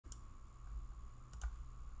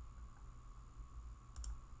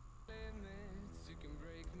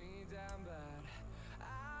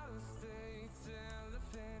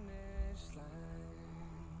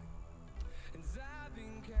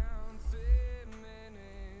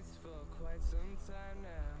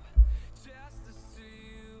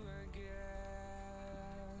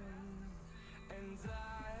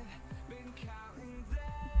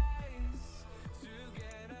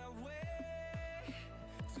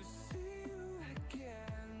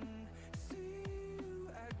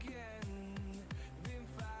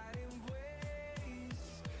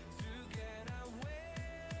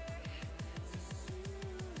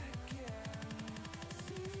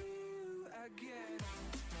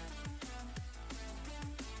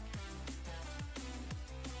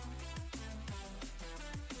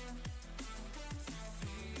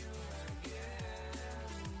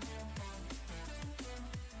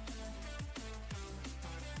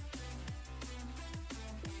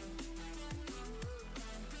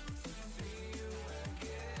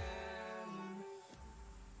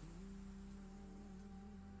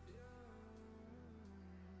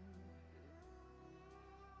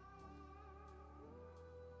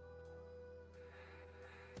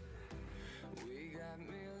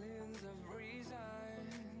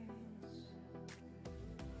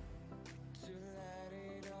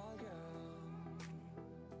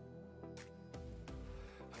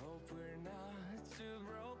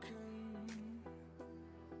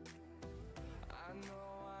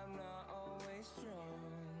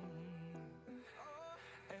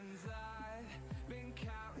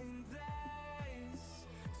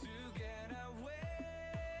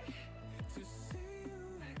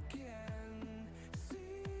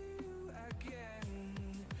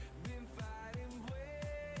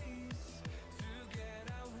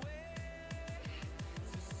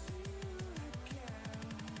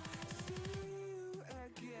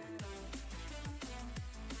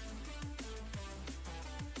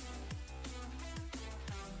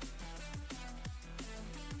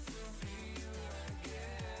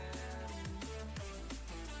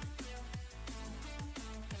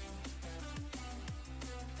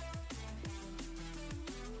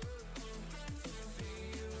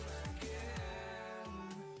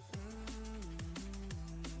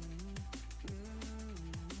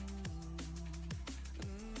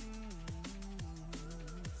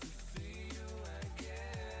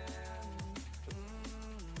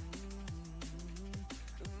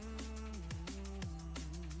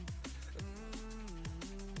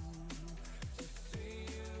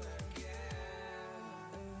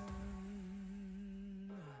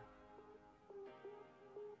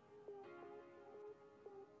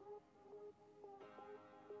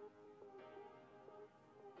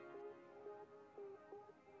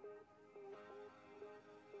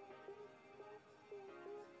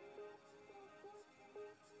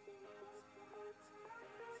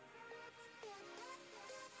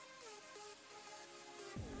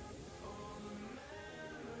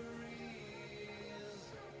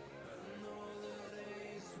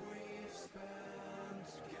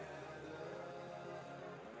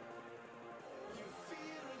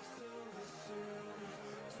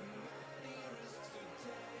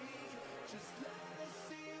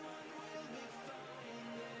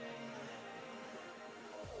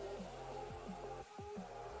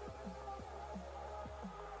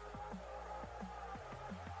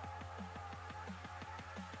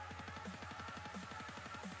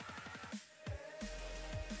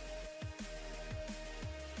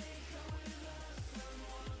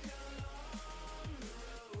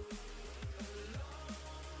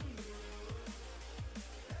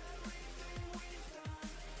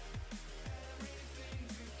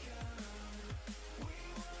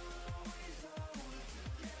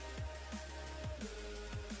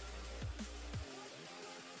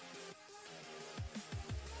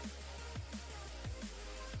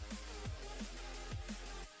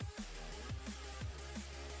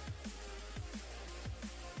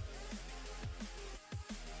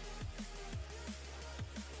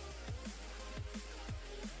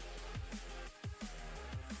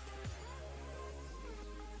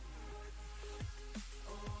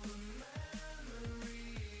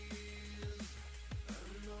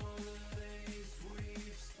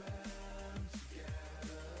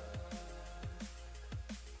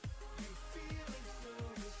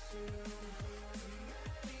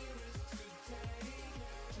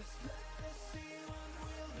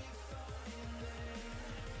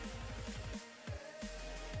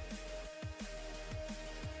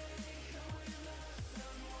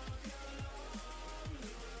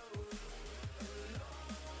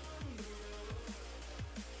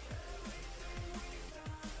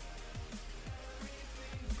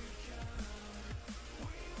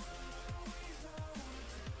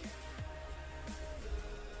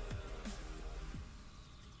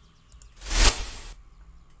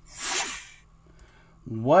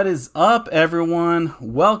What is up, everyone?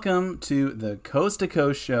 Welcome to the Coast to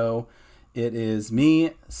Coast Show. It is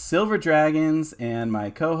me, Silver Dragons, and my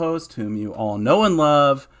co-host, whom you all know and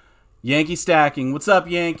love, Yankee Stacking. What's up,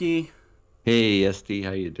 Yankee? Hey, SD,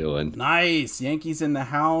 how you doing? Nice. Yankees in the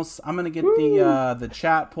house. I'm gonna get Woo! the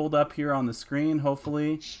chat pulled up here on the screen.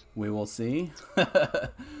 Hopefully, we will see.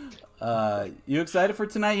 You excited for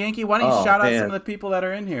tonight, Yankee? Why don't you Oh shout out some of man, the people that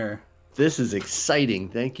are in here? this is exciting.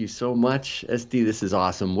 Thank you so much, SD. This is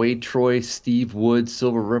awesome. Wade Troy, Steve Woods,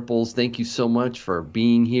 Silver Ripples. Thank you so much for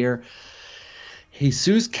being here.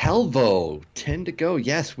 Jesus Calvo, 10 to go.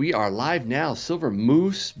 Yes, we are live now. Silver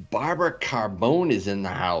Moose, Barbara Carbone is in the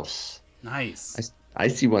house. Nice. I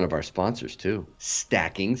see one of our sponsors too.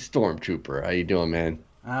 Stacking Stormtrooper. How you doing, man?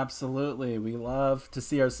 Absolutely. We love to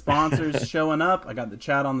see our sponsors showing up. I got the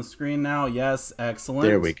chat on the screen now. Yes, excellent.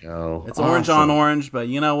 There we go. It's orange on Awesome. orange, but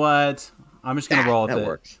you know what? I'm just going to roll with That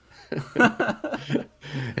works.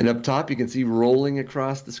 And up top, you can see rolling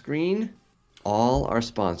across the screen all our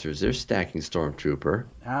sponsors. They're Stacking Stormtrooper.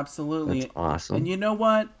 Absolutely. That's awesome. And you know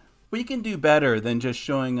what? We can do better than just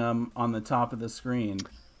showing them on the top of the screen.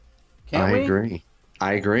 Can't I we? agree.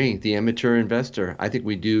 I agree. The amateur investor. I think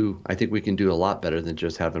we do. I think we can do a lot better than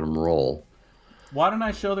just having them roll. Why don't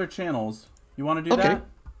I show their channels? You want to do Okay, that?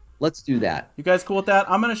 let's do that. You guys cool with that?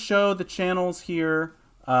 I'm going to show the channels here.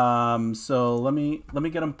 So let me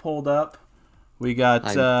get them pulled up. We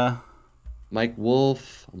got I'm Mike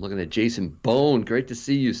Wolf. I'm looking at Jason Bone. Great to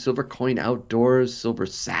see you. Silver Coin Outdoors. Silver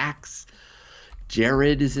Sacks.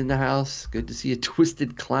 Jared is in the house. Good to see you.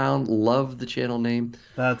 Twisted Clown. Love the channel name.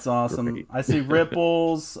 That's awesome. Great. I see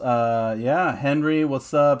Ripples. Yeah, Henry,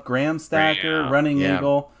 what's up? Graham Stacker, Yeah. Running Yeah.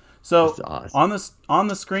 Eagle. That's So awesome. on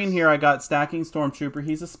the screen here, I got Stacking Stormtrooper.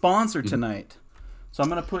 He's a sponsor Mhm. tonight. So I'm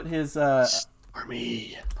gonna put his Army.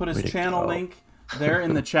 Way to channel go. link there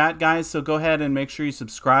in the chat, guys. So go ahead and make sure you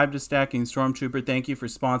subscribe to Stacking Stormtrooper. Thank you for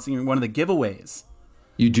sponsoring one of the giveaways.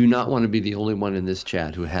 You do not want to be the only one in this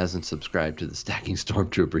chat who hasn't subscribed to the Stacking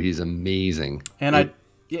Stormtrooper. He's amazing. And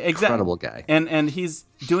yeah, exactly. Incredible guy. And he's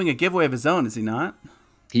doing a giveaway of his own, is he not?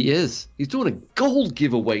 He is. He's doing a gold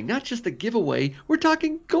giveaway, not just a giveaway. We're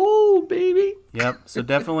talking gold, baby. Yep. So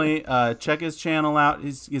definitely check his channel out.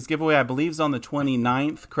 His giveaway, I believe, is on the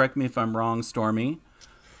 29th. Correct me if I'm wrong, Stormy.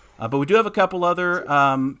 But we do have a couple other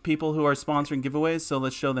people who are sponsoring giveaways. So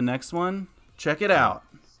let's show the next one. Check it out.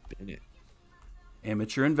 Spin it.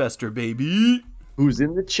 Amateur investor, baby. Who's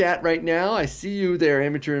in the chat right now? I see you there,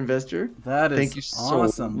 amateur investor. That is Thank you so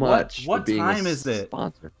awesome. much What for being time a is it?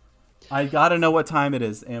 sponsor. I got to know what time it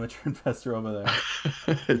is, amateur investor over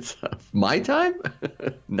there. It's my time?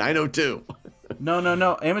 9:02.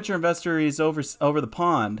 No. Amateur investor is over the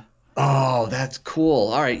pond. Oh, that's cool.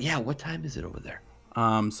 All right. Yeah, what time is it over there?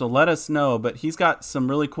 So let us know. But he's got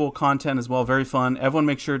some really cool content as well. Very fun. Everyone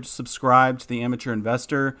make sure to subscribe to the Amateur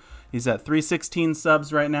Investor. He's at 316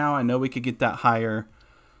 subs right now. I know we could get that higher.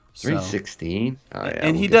 So. 316. Oh, yeah,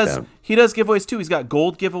 And we'll he get does that. he does giveaways too. He's got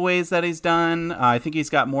gold giveaways that he's done. I think he's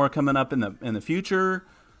got more coming up in the future.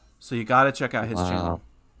 So you got to check out his channel.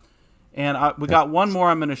 And we got one more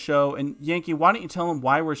I'm going to show. And Yankee, why don't you tell him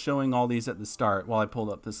why we're showing all these at the start while I pulled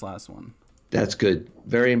up this last one? That's good.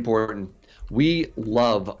 Very important. We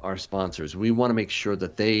love our sponsors. We want to make sure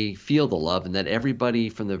that they feel the love and that everybody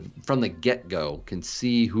from the get-go can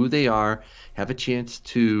see who they are, have a chance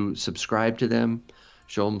to subscribe to them,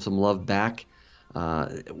 show them some love back.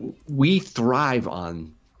 We thrive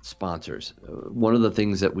on sponsors. One of the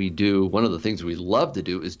things that we do, one of the things we love to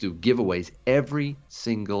do is do giveaways every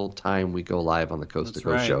single time we go live on the Coast to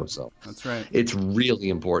Coast show. So That's right. it's really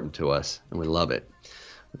important to us and we love it.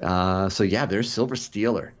 So yeah, there's Silver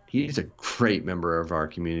Steeler. He's a great member of our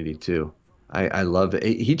community too. I love it.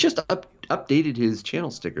 He just updated his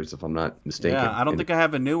channel stickers, if I'm not mistaken. Yeah, I don't think I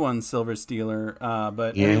have a new one, Silver Stealer.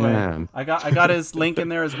 But Yeah. anyway, I got his link in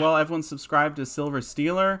there as well. Everyone subscribe to Silver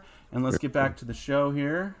Stealer, and let's get back to the show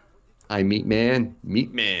here. Hi, Meat Man,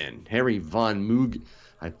 Harry Von Moog.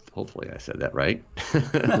 Hopefully I said that right.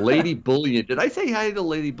 Lady Bullion. Did I say hi to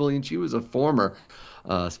Lady Bullion? She was a former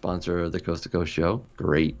sponsor of the Coast to Coast show.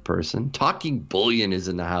 Great person. Talking Bullion is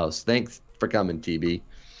in the house. Thanks for coming, TB.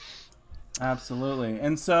 Absolutely.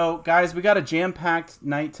 And so, guys, we got a jam-packed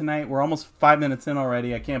night tonight. We're almost 5 minutes in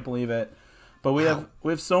already. I can't believe it. But we have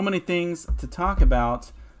so many things to talk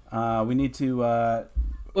about. We need to.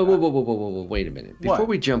 Whoa. Wait a minute. Before What?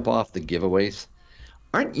 we jump off the giveaways,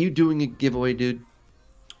 aren't you doing a giveaway, dude?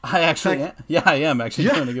 I actually, yeah, I am actually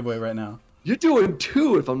doing a giveaway right now. You're doing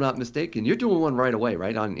two, if I'm not mistaken. You're doing one right away,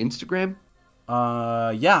 right? On Instagram?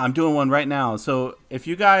 Yeah, I'm doing one right now. So if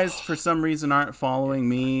you guys for some reason aren't following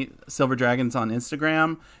me, Silver Dragons, on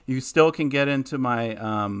Instagram, you still can get into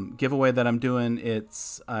my giveaway that I'm doing.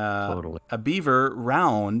 It's Totally. a beaver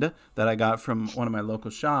round that I got from one of my local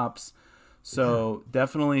shops. So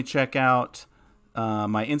definitely check out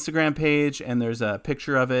my Instagram page, and there's a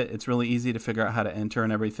picture of it. It's really easy to figure out how to enter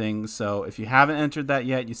and everything. So if you haven't entered that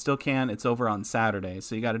yet, you still can. It's over on Saturday,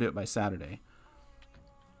 so you got to do it by Saturday.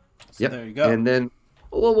 So Yep. there you go. And then,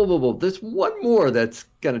 whoa, whoa, whoa, whoa. There's one more that's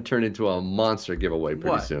going to turn into a monster giveaway pretty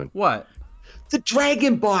What? soon. What? The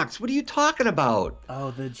Dragon Box. What are you talking about?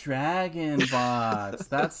 Oh, the Dragon Box.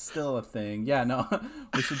 That's still a thing. Yeah, no,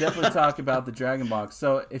 we should definitely talk about the Dragon Box.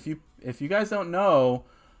 So if you guys don't know,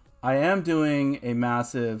 I am doing a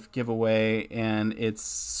massive giveaway, and it's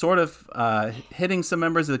sort of hitting some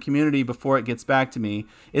members of the community before it gets back to me.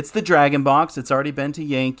 It's the Dragon Box. It's already been to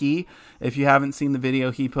Yankee. If you haven't seen the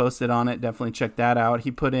video he posted on it, definitely check that out.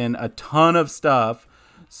 He put in a ton of stuff,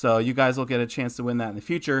 so you guys will get a chance to win that in the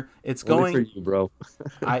future. It's Only going for you, bro.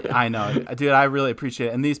 I know, dude. I really appreciate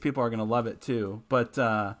it, and these people are gonna love it too. But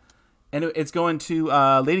and it's going to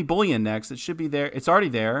Lady Bullion next. It should be there. It's already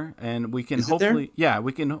there, and we can hopefully, yeah,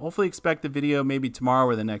 we can hopefully expect the video maybe tomorrow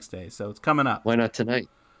or the next day. So it's coming up. Why not tonight?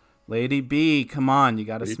 Lady B, come on, you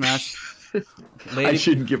got to smash. Lady... I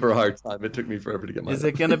shouldn't give her a hard time. It took me forever to get my. Is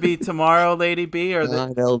it gonna be tomorrow, Lady B, or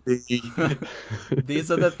the LB?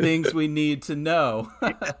 These are the things we need to know.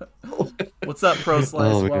 What's up, Pro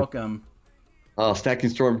Slice? Welcome. Stacking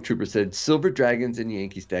Stormtrooper said, Silver Dragons and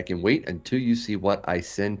Yankee Stacking. Wait until you see what I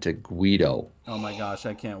send to Guido. Oh my gosh,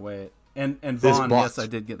 I can't wait. And Vaughn, yes, I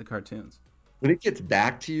did get the cartoons. When it gets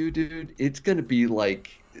back to you, dude, it's going to be like,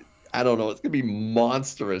 I don't know, it's going to be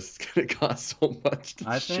monstrous. It's going to cost so much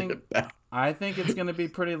to ship it back. I think it's going to be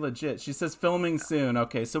pretty legit. She says filming soon.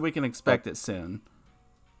 Okay, so we can expect it soon.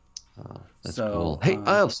 Oh, that's cool. Hey,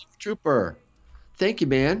 Trooper, thank you,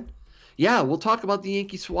 man. Yeah, we'll talk about the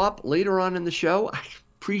Yankee swap later on in the show. I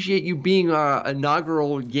appreciate you being our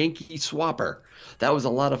inaugural Yankee swapper. That was a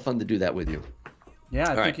lot of fun to do that with you.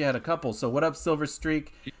 Yeah, I think you had a couple. So what up, Silver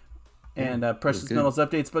Streak and Precious Metals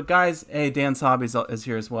updates. But guys, hey, Dan's Hobbies is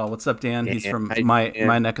here as well. What's up, Dan? He's from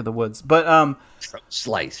my neck of the woods. But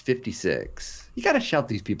Slice 56. You got to shout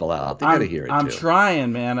these people out. They got to hear it, I'm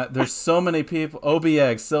trying, man. There's so many people.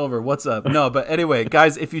 OBX, Silver, what's up? No, but anyway,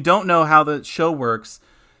 guys, if you don't know how the show works,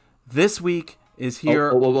 this week is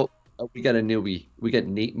here. Oh, we got a newbie. We got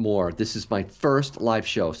Nate Moore. This is my first live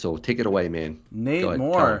show, so take it away, man. Nate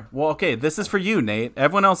Moore. Well, okay, this is for you, Nate.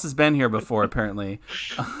 Everyone else has been here before, apparently.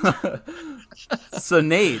 So,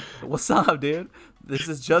 Nate, what's up, dude? This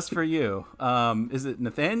is just for you. Is it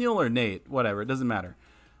Nathaniel or Nate? Whatever, it doesn't matter.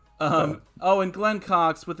 Oh, and Glenn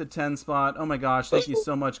Cox with the 10 spot. Oh my gosh, thank you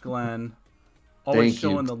so much, Glenn. Always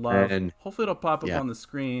showing the love. Hopefully it'll pop up on the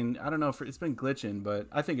screen. I don't know if it's been glitching, but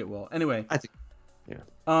I think it will. Anyway. I think,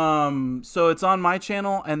 yeah. So it's on my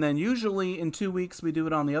channel, and then usually in 2 weeks we do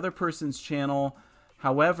it on the other person's channel.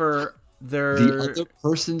 However, the other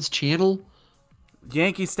person's channel?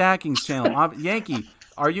 Yankee Stacking's channel. Yankee,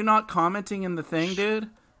 are you not commenting in the thing, dude?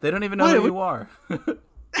 They don't even know who you are.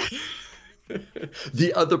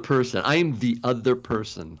 The other person. I am the other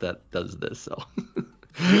person that does this, so...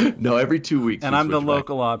 No, every 2 weeks. And I'm the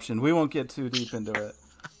local option. We won't get too deep into it.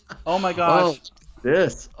 Oh my gosh.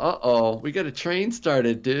 We got a train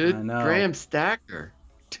started, dude. I know. Graham Stacker.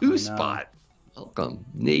 2 spot. Welcome,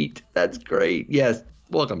 Nate. That's great. Yes.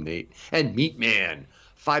 Welcome, Nate. And Meat Man.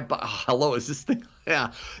 $5. Oh, hello, is this thing?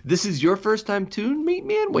 Yeah. This is your first time too, Meat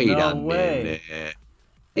Man? Wait a minute.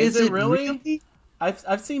 Is it really?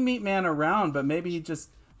 I've seen Meat Man around, but maybe he just,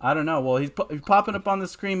 I don't know. Well, he's popping up on the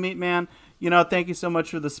screen, Meat Man. You know, thank you so much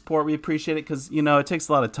for the support. We appreciate it because, you know, it takes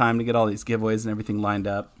a lot of time to get all these giveaways and everything lined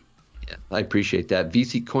up. Yeah, I appreciate that.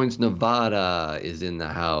 VC Coins Nevada is in the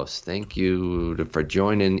house. Thank you for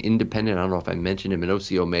joining. Independent, I don't know if I mentioned him, an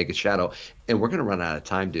OC Omega Shadow. And we're going to run out of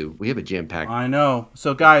time, dude. We have a jam-packed... I know.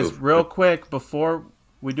 So, guys, real quick, before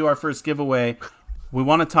we do our first giveaway, we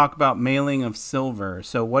want to talk about mailing of silver.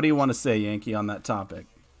 So what do you want to say, Yankee, on that topic?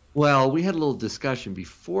 Well, we had a little discussion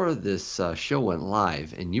before this show went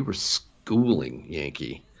live, and you were schooling,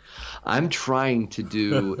 Yankee. I'm trying to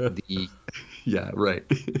do the... Yeah, right.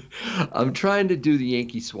 I'm trying to do the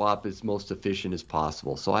Yankee swap as most efficient as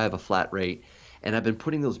possible. So I have a flat rate, and I've been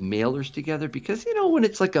putting those mailers together because, you know, when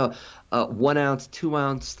it's like a 1 ounce, 2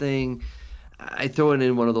 ounce thing, I throw it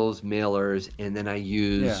in one of those mailers, and then I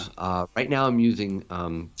use right now I'm using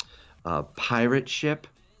Pirate Ship.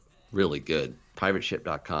 Really good.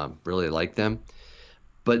 PirateShip.com. Really like them.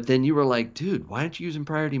 But then you were like, dude, why aren't you using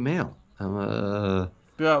Priority Mail?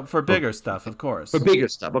 For bigger stuff, of course. For bigger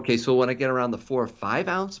stuff. Okay, so when I get around the 4 or 5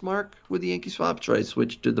 ounce mark with the Yankee Swap, should I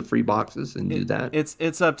switch to the free boxes and do that?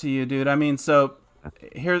 It's up to you, dude. I mean, so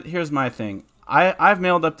here's my thing. I've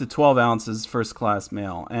mailed up to 12 ounces first class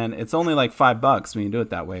mail, and it's only like $5 when you do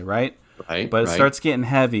it that way, right? Right. But it starts getting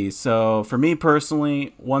heavy. So for me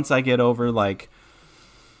personally, once I get over like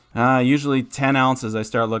usually 10 ounces, I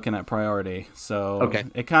start looking at priority. So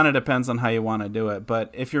it kind of depends on how you want to do it.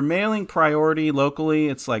 But if you're mailing priority locally,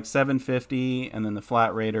 it's like $7.50, and then the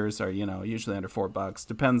flat raters are usually under $4.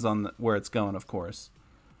 Depends on where it's going, of course.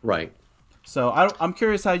 Right. So I'm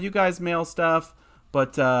curious how you guys mail stuff,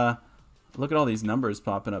 but look at all these numbers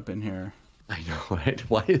popping up in here. I know, right?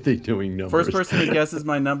 Why are they doing numbers? First person who guesses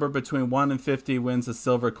my number between 1 and 50 wins a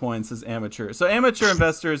silver coin, says amateur. So amateur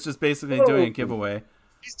investor is just basically doing a giveaway.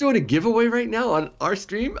 He's doing a giveaway right now on our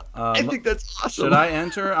stream? I think that's awesome. Should I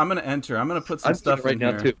enter? I'm going to enter. I'm going to put some stuff in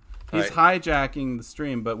here. Too. He's hijacking the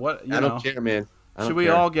stream, but what, I don't care, man. Should we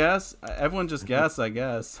all guess? Everyone just guess, I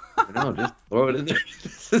guess. No, just throw it in there.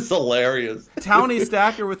 This is hilarious. Townie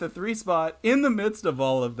Stacker with a 3-spot in the midst of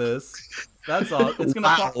all of this. That's all. It's going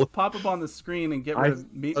to pop up on the screen and get rid of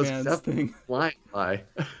Meatman's thing.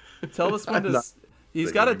 Tell us when to...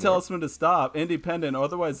 He's got to tell us when to stop. Independent,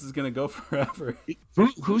 otherwise it's going to go forever.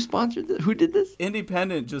 Who sponsored this? Who did this?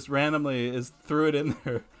 Independent just randomly threw it in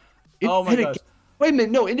there. Oh my gosh. Wait a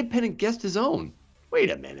minute. No, Independent guessed his own. Wait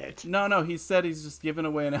a minute. No. He said he's just giving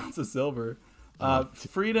away an ounce of silver.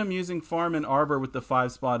 Freedom using Farm and Arbor with the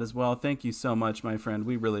 5-spot as well. Thank you so much, my friend.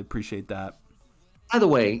 We really appreciate that. By the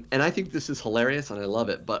way, and I think this is hilarious and I love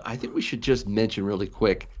it, but I think we should just mention really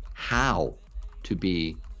quick how to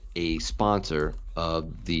be a sponsor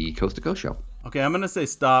of the Coast to Coast show. Okay, I'm going to say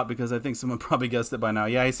stop because I think someone probably guessed it by now.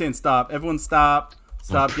 Yeah, he's saying stop. Everyone stop.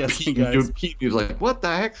 Stop guessing, guys. He's like, what the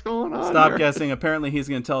heck's going on? Stop guessing. Apparently, he's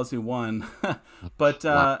going to tell us who won. But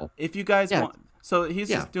if you guys want... So he's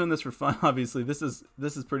just doing this for fun, obviously. This is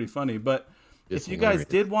pretty funny, but... If you guys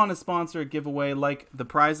did want to sponsor a giveaway, like the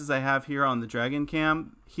prizes I have here on the Dragon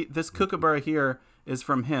Cam, this kookaburra here is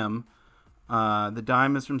from him. The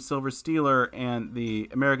dime is from Silver Stealer, and the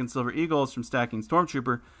American Silver Eagle is from Stacking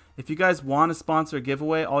Stormtrooper. If you guys want to sponsor a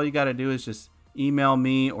giveaway, all you got to do is just email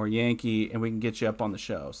me or Yankee, and we can get you up on the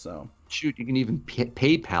show. So shoot, you can even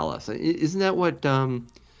PayPal us. Isn't that what?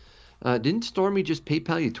 Didn't Stormy just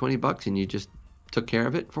PayPal you $20 and you just took care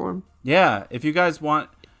of it for him? Yeah, if you guys want.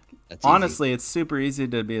 Honestly, it's super easy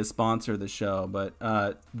to be a sponsor of the show. But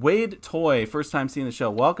Wade Toy, first time seeing the show.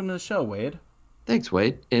 Welcome to the show, Wade. Thanks,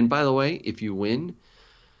 Wade. And by the way, if you win,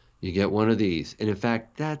 you get one of these. And in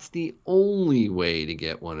fact, that's the only way to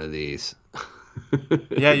get one of these.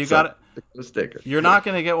 Yeah, you got it. Sticker. You're not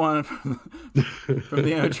going to get one from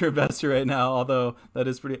the amateur investor right now, although that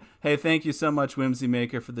is pretty. Hey, thank you so much, Whimsy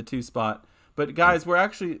Maker, for the 2-spot. But guys, we're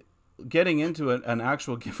actually getting into an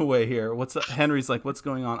actual giveaway here. Henry's like, what's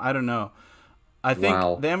going on? I don't know. I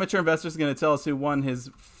think the amateur investor is going to tell us who won his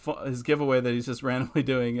giveaway that he's just randomly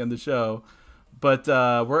doing in the show. But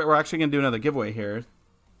we're actually going to do another giveaway here.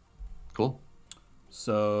 Cool.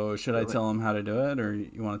 So should I tell him how to do it, or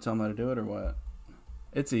you want to tell him how to do it, or what?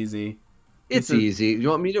 It's easy. It's easy. You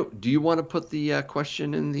want me to? Do you want to put the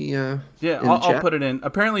question in the? I'll put it in.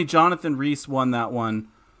 Apparently, Jonathan Reese won that one.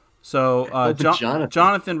 So,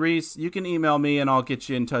 Jonathan Reese, you can email me and I'll get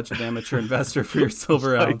you in touch with Amateur Investor for your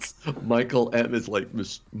silver ounce. Michael M is like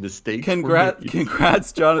mistakes.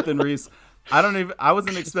 Congrats, Jonathan Reese. I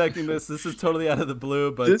wasn't expecting this. This is totally out of the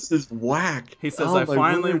blue, but this is whack. He says I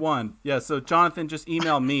finally won. Yeah. So Jonathan, just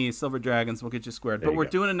email me, Silver Dragons. We'll get you squared. But we're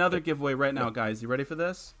doing another giveaway right now, guys. You ready for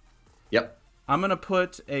this? Yep. I'm gonna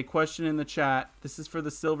put a question in the chat. This is for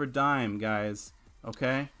the silver dime, guys.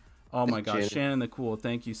 Okay. Oh my gosh, Shannon the Cool,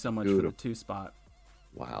 thank you so much for the 2-spot.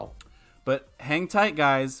 Wow. But hang tight,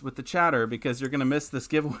 guys, with the chatter because you're going to miss this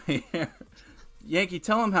giveaway here. Yankee,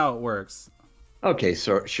 tell them how it works. Okay,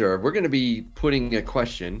 so sure. We're going to be putting a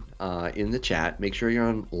question in the chat. Make sure you're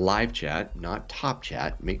on live chat, not top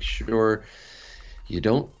chat. Make sure you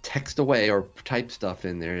don't text away or type stuff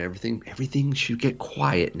in there. Everything should get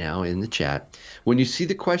quiet now in the chat. When you see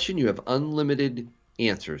the question, you have unlimited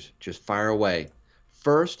answers. Just fire away.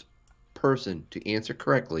 First person to answer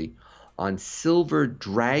correctly on Silver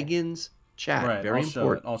Dragons chat. Right, Very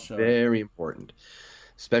important. I'll show it. Very important.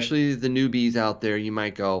 Especially the newbies out there, you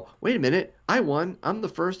might go, wait a minute, I won. I'm the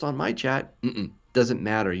first on my chat. Doesn't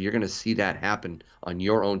matter. You're going to see that happen on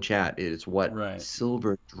your own chat. It is what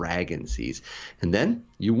Silver Dragon sees. And then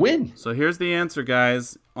you win. So here's the answer,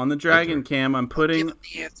 guys. On the Dragon Cam, I'm putting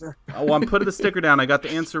the answer. I'm putting the sticker down. I got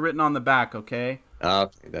the answer written on the back, okay?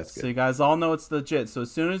 Okay, that's good. So you guys all know it's legit. So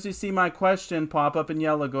as soon as you see my question pop up in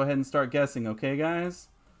yellow, go ahead and start guessing, okay, guys?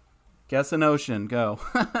 Guess an ocean. Go.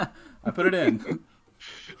 I put it in.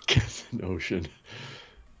 Guess an ocean.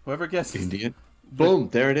 Whoever guesses Indian. Boom!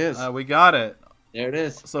 There it is. we got it. There it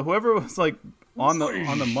is. So whoever was like on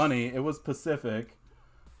the money, it was Pacific.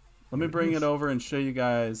 Let me bring it over and show you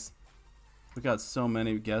guys. We got so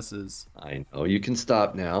many guesses. I know. You can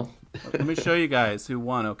stop now. Let me show you guys who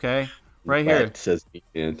won, okay? Right here. It says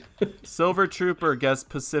Indian. Silver Trooper guessed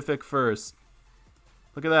Pacific first.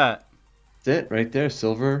 Look at that. That's it right there.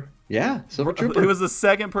 Silver. Yeah, Silver Trooper. It was the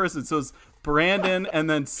second person. So it's Brandon and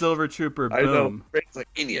then Silver Trooper. Boom. I know. Brandon's like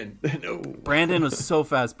Indian. No. Brandon was so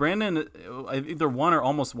fast. Brandon either won or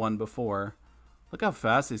almost won before. Look how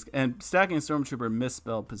fast he's... And Stacking Stormtrooper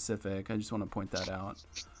misspelled Pacific. I just want to point that out.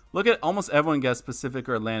 Look at almost everyone guessed Pacific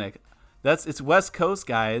or Atlantic. It's West Coast,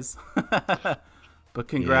 guys. But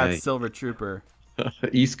congrats, Silver Trooper.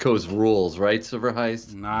 East Coast rules, right, Silver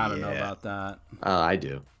Heist? I don't know about that. I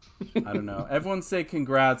do. I don't know. Everyone say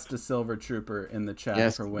congrats to Silver Trooper in the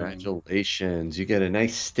chat for winning. Congratulations. You get a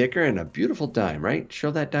nice sticker and a beautiful dime, right?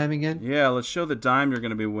 Show that dime again. Yeah, let's show the dime you're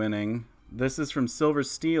going to be winning. This is from Silver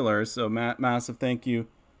Stealer, so massive thank you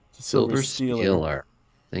to Silver Stealer.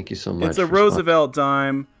 Thank you so much. It's a Roosevelt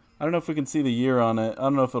dime. I don't know if we can see the year on it. I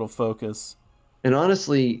don't know if it'll focus. And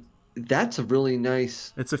honestly, that's a really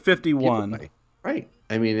nice... It's a 51. giveaway. Right.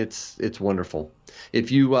 I mean, it's wonderful.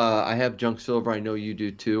 If you, I have junk silver, I know you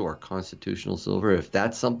do too, or constitutional silver. If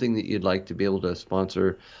that's something that you'd like to be able to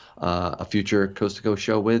sponsor a future Coast to Coast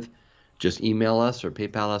show with, just email us or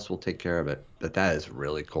PayPal us. We'll take care of it. But that is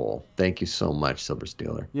really cool. Thank you so much, Silver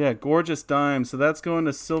Stealer. Yeah, gorgeous dime. So that's going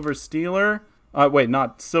to Silver Stealer. Wait,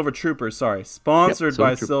 not Silver Trooper. Sorry, sponsored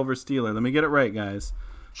by Silver Stealer. Let me get it right, guys.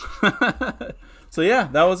 So yeah,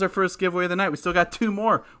 that was our first giveaway of the night. We still got 2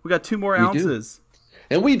 more. We got 2 more ounces.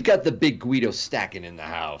 And we've got the big Guido Stacking in the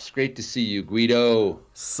house. Great to see you, Guido.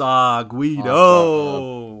 Saw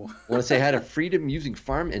Guido. I want to say hi to Freedom Using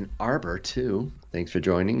Farm and Arbor, too. Thanks for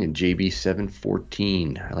joining. And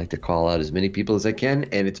JB714. I like to call out as many people as I can.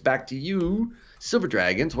 And it's back to you, Silver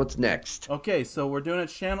Dragons. What's next? Okay, so we're doing a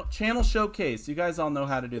channel showcase. You guys all know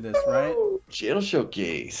how to do this, right? Channel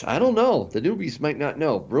showcase. I don't know. The newbies might not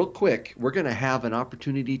know. Real quick, we're going to have an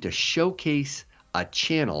opportunity to showcase a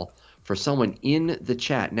channel for someone in the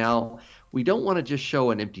chat. Now, we don't want to just show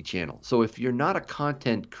an empty channel. So if you're not a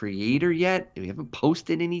content creator yet, if you haven't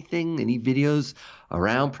posted anything, any videos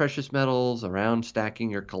around precious metals, around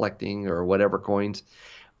stacking or collecting or whatever coins,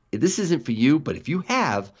 this isn't for you. But if you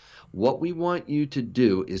have, what we want you to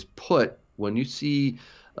do is put, when you see,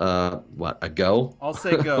 a go? I'll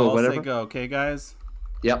say go. I'll say go. Okay, guys?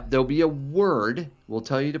 Yep, there'll be a word we'll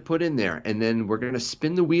tell you to put in there, and then we're going to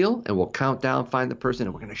spin the wheel, and we'll count down, find the person,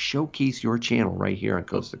 and we're going to showcase your channel right here on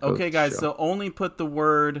Coast to Coast. Okay, guys, so only put the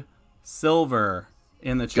word silver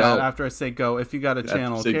in the chat after I say go, if you got a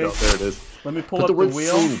channel, okay? Go. There it is. Let me pull up the wheel.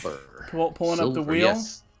 Pulling up the wheel.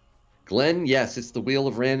 Yes. Glenn, yes, it's the wheel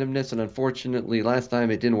of randomness, and unfortunately, last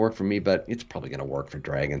time it didn't work for me, but it's probably going to work for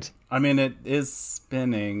Dragons. I mean, it is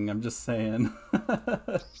spinning. I'm just saying.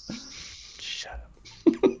 Shut up.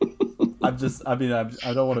 I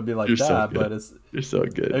don't want to be like You're that, so but you're so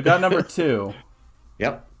good. I got number 2.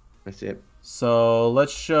 Yep, that's it. So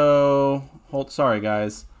let's show. Sorry,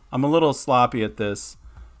 guys, I'm a little sloppy at this,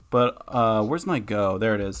 but where's my go?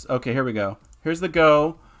 There it is. Okay, here we go. Here's the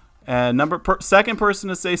go, and second person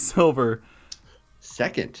to say silver.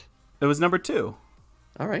 Second. It was number 2.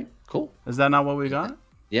 All right, cool. Is that not what we got?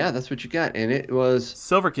 Yeah, that's what you got, and it was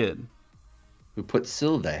Silver Kid. Who put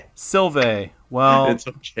Sylve? Sylve. Well, it's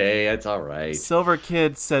okay. It's all right. Silver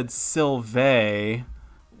Kid said Sylve.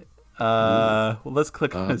 Well, let's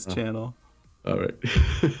click on his channel. All right.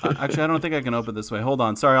 Actually, I don't think I can open it this way. Hold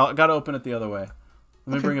on. Sorry, I got to open it the other way.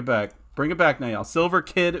 Let me bring it back. Bring it back now, y'all. Silver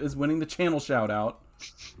Kid is winning the channel shout out.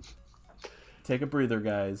 Take a breather,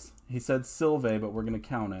 guys. He said Sylve, but we're going to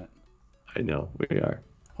count it. I know. We are.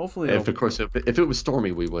 Hopefully. If it was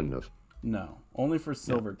Stormy, we wouldn't have. No. Only for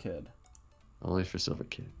Silver Kid. Only for Silver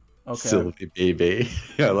Kid. Okay. Silver baby.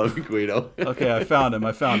 I love you, Guido. Okay, I found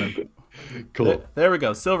him. Cool. There we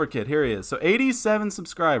go. Silver Kid. Here he is. So 87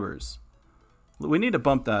 subscribers. We need to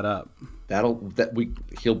bump that up.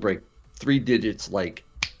 He'll break 3 digits like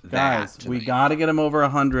that. Guys, we got to get him over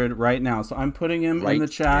 100 right now. So I'm putting him in the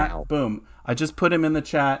chat. Now. Boom. I just put him in the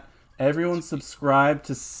chat. Everyone subscribe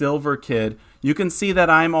to Silver Kid. You can see that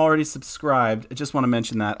I'm already subscribed. I just want to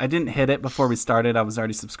mention that. I didn't hit it before we started. I was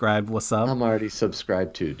already subscribed. What's up? I'm already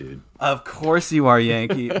subscribed too, dude. Of course you are,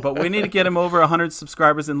 Yankee. But we need to get him over 100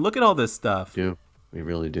 subscribers. And look at all this stuff. We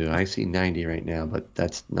really do. I see 90 right now, but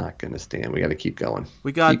that's not going to stand. We got to keep going.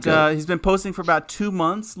 He's been posting for about 2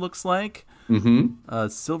 months, looks like.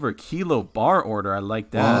 Silver kilo bar order. I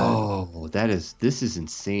like that. Oh, this is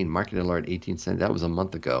insane. Market alert 18 cents. That was a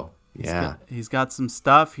month ago. Yeah. He's got some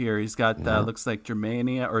stuff here. He's got looks like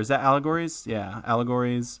Germania, or is that allegories? Yeah,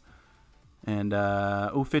 allegories. And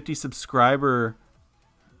 50 subscriber.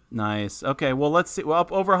 Nice. Okay, well let's see. Well,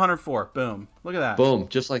 up over 104. Boom. Look at that. Boom,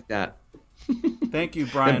 just like that. Thank you,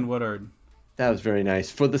 Brian Woodard. That was very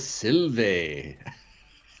nice for the Silve.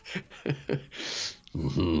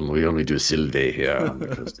 We only do Silve here on the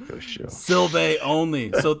Coast to Coast Show. Silve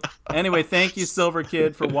only. So anyway, thank you, Silver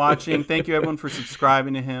Kid, for watching. Thank you, everyone, for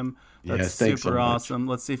subscribing to him. That's super awesome.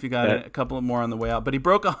 Let's see if he got a couple more on the way out. But he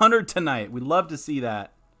broke 100 tonight. We'd love to see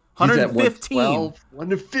that. 115.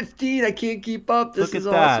 115. I can't keep up. This is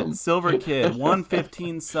awesome. Look at that. Silver Kid,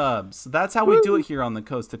 115 subs. So that's how we do it here on the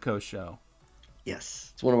Coast to Coast Show.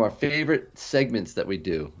 Yes. It's one of our favorite segments that we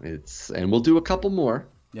do. And we'll do a couple more.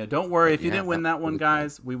 Yeah, don't worry. If you didn't win that one,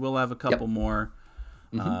 guys, we will have a couple more.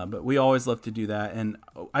 But we always love to do that. And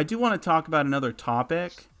I do want to talk about another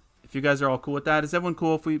topic. If you guys are all cool with that. Is everyone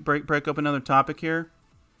cool if we break up another topic here?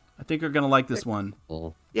 I think you're going to like this one.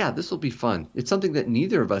 Yeah, this will be fun. It's something that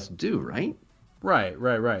neither of us do, right?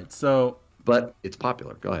 Right. So, but it's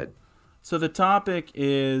popular. Go ahead. So the topic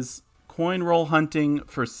is coin roll hunting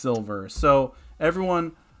for silver. So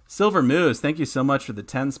everyone, Silver Moose, thank you so much for the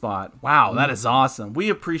 10 spot. Wow, that is awesome. We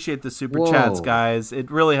appreciate the super chats, guys.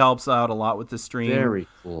 It really helps out a lot with the stream. Very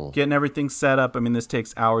cool. Getting everything set up. I mean, this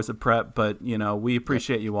takes hours of prep, but, we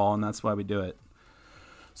appreciate you all, and that's why we do it.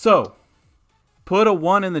 So, put a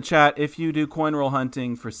 1 in the chat if you do coin roll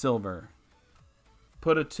hunting for silver.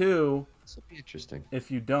 Put a 2 this will be interesting if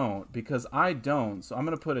you don't, because I don't. So I'm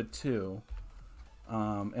going to put a 2.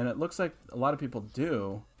 And it looks like a lot of people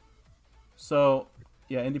do. So,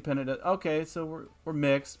 yeah, independent. Okay, so we're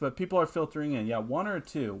mixed, but people are filtering in. Yeah, 1 or a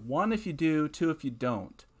 2. 1 if you do, 2 if you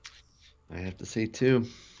don't. I have to say 2.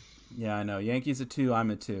 Yeah, I know. Yankee's a 2,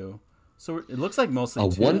 I'm a 2. So it looks like mostly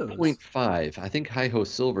 2s. 1.5. I think Hi-Ho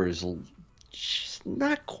Silver is just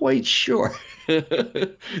not quite sure.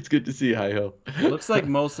 It's good to see Hi-Ho. Looks like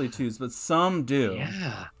mostly 2s, but some do.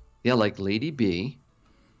 Yeah, like Lady B,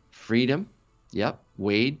 Freedom, yep,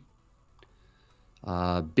 Wade,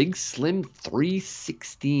 Big Slim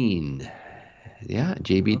 316. Yeah,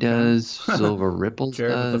 JB does. Silver Ripples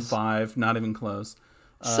Jared does. with the 5, not even close.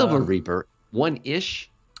 Silver Reaper, 1-ish.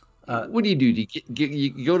 What do?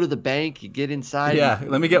 You go to the bank, you get inside. Yeah,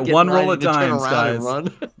 let me get one roll of dimes, guys.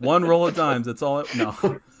 One roll of dimes. That's all. No.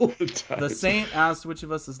 The Saint asked which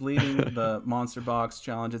of us is leading the Monster Box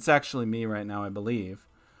Challenge. It's actually me right now, I believe.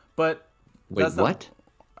 But wait, what?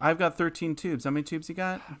 I've got 13 tubes. How many tubes you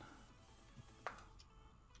got?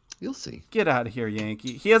 You'll see. Get out of here,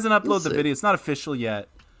 Yankee. He hasn't uploaded the video. It's not official yet.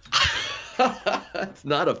 It's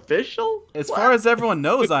not official? As far as everyone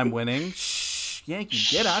knows, I'm winning. Shh, Yankee,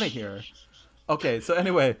 get out of here. Okay, so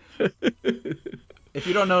anyway, if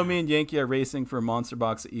you don't know, me and Yankee are racing for Monster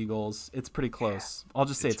Box Eagles. It's pretty close. I'll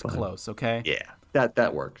just say it's close, okay? Yeah,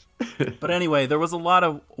 that works. But anyway, there was a lot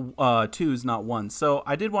of 2s, not 1s. So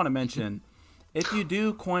I did want to mention, if you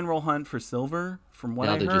do coin roll hunt for silver, from what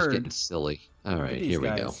I heard... Now they're just getting silly. All right, here we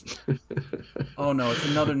go. Oh, no, it's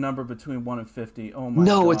another number between 1 and 50. Oh, my God.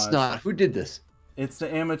 No, it's not. Who did this? It's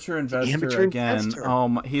the amateur investor again.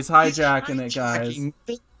 Oh, he's hijacking it, guys.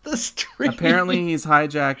 The stream. Apparently, he's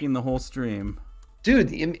hijacking the whole stream. Dude,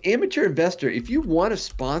 the amateur investor, if you want to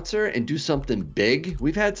sponsor and do something big,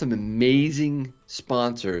 we've had some amazing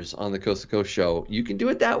sponsors on the Coast to Coast show. You can do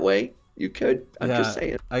it that way. You could. I'm just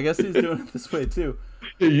saying. I guess he's doing it this way, too.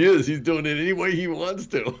 He is. He's doing it any way he wants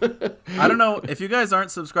to. I don't know. If you guys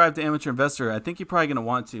aren't subscribed to Amateur Investor, I think you're probably going to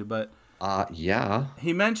want to, but... yeah.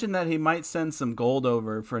 He mentioned that he might send some gold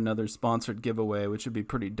over for another sponsored giveaway, which would be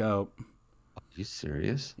pretty dope. Are you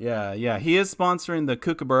serious? Yeah. He is sponsoring the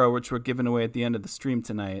Kookaburra, which we're giving away at the end of the stream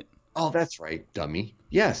tonight. Oh, that's right, dummy.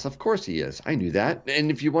 Yes, of course he is. I knew that. And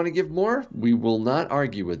if you want to give more, we will not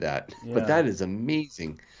argue with that. Yeah. But that is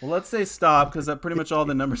amazing. Well, let's say stop, because pretty much all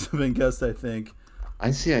the numbers have been guessed, I think. I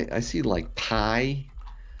see like pi.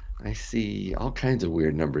 I see all kinds of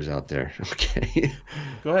weird numbers out there. Okay.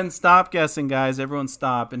 Go ahead and stop guessing, guys. Everyone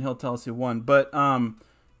stop, and he'll tell us who won. But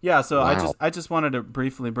yeah. So wow. I just wanted to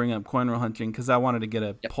briefly bring up coin roll hunting because I wanted to get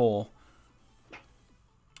a poll.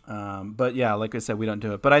 But yeah, like I said, we don't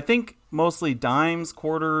do it. But I think mostly dimes,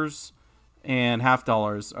 quarters, and half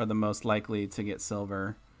dollars are the most likely to get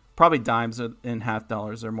silver. Probably dimes and half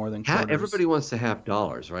dollars are more than quarters. Everybody wants to have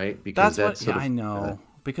dollars, right? Because that's what I know.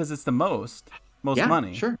 Because it's the most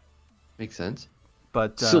money. Sure. Makes sense.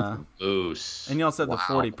 But and you also have the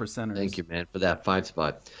 40%ers. Thank you, man, for that 5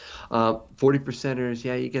 spot. 40%ers,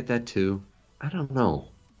 yeah, you get that too. I don't know.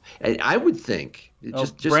 And I would think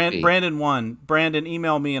just me. Brandon won. Brandon,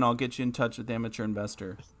 email me and I'll get you in touch with Amateur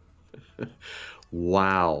Investor.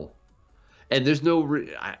 Wow. And there's no,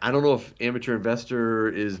 I don't know if Amateur Investor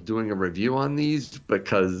is doing a review on these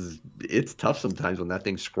because it's tough sometimes when that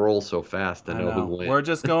thing scrolls so fast to know who wins. We're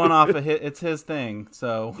just going off of it's his thing,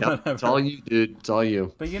 so yep, it's all you, dude. It's all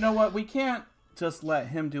you. But you know what? We can't just let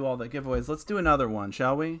him do all the giveaways. Let's do another one,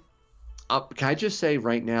 shall we? Can I just say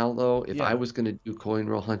right now, though, if I was going to do coin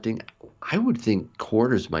roll hunting, I would think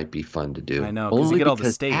quarters might be fun to do. I know, because you get all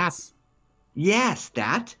the states. Yes,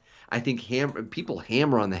 that. I think people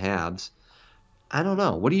hammer on the halves. I don't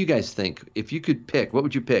know. What do you guys think? If you could pick, what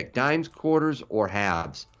would you pick? Dimes, quarters, or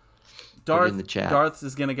halves? In the chat. Darth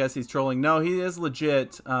is going to guess he's trolling. No, he is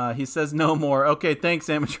legit. He says no more. Okay, thanks,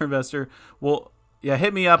 Amateur Investor. Well, yeah,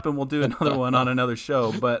 hit me up and we'll do another one on another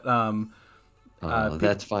show. But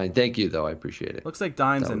that's fine. Thank you, though. I appreciate it. Looks like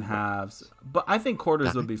dimes and halves. But I think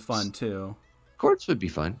quarters would be fun, too. Quarters would be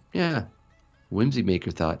fun. Yeah. Whimsy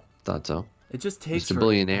Maker thought so. It just takes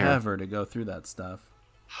forever to go through that stuff.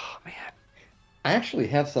 Oh, man. I actually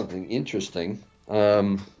have something interesting,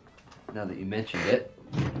 now that you mentioned it,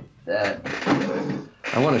 that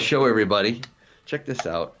I want to show everybody. Check this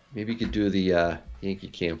out. Maybe you could do the Yankee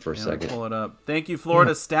Cam for a second. Pull it up. Thank you,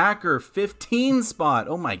 Florida Stacker. 15 spot.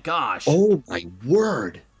 Oh, my gosh. Oh, my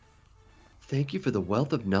word. Thank you for the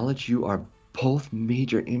wealth of knowledge. You are both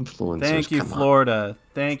major influencers. Thank you, Florida.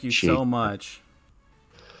 Thank you so much.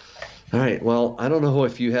 All right. Well, I don't know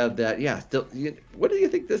if you have that. Yeah. What do you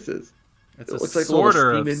think this is? It looks like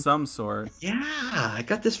sorter of some sort. Yeah, I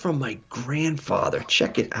got this from my grandfather.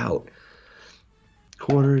 Check it out.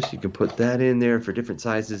 Quarters, you can put that in there for different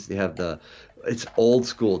sizes. You have it's old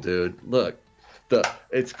school, dude. Look,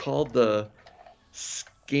 it's called the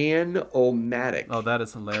Scan-O-Matic. Oh, that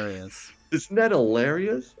is hilarious. Isn't that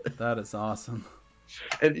hilarious? That is awesome.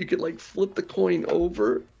 And you can like flip the coin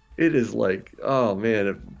over. It is like, oh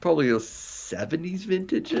man, probably a 70s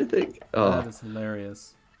vintage, I think. Oh. That is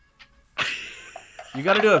hilarious. You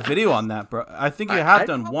got to do a video on that, bro. I think you have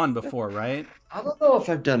done one before, right? I don't know if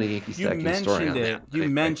I've done a Yankee Stacking story on that. You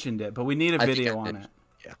mentioned it, but we need a video on it.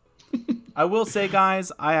 Yeah. I will say,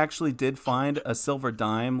 guys, I actually did find a silver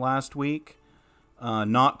dime last week.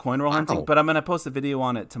 Not coin roll hunting, but I'm going to post a video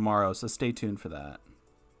on it tomorrow, so stay tuned for that.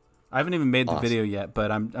 I haven't even made the video yet,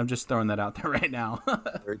 but I'm just throwing that out there right now.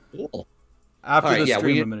 Very cool. After the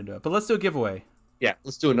stream, I'm going to do it. But let's do a giveaway. Yeah,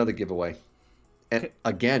 let's do another giveaway. And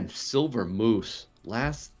again, Silver Moose.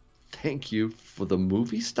 Thank you for the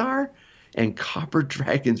movie star and Copper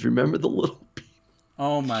Dragons. Remember the little people?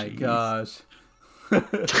 Oh my gosh.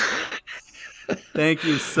 Thank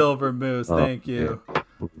you, Silver Moose. Thank you. Yeah.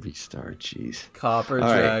 Movie star, jeez. Copper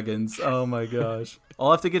Dragons. Right. Oh my gosh.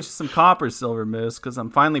 I'll have to get you some copper, Silver Moose, because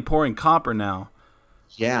I'm finally pouring copper now.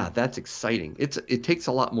 Yeah, that's exciting. It takes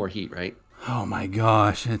a lot more heat, right? Oh my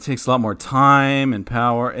gosh, it takes a lot more time and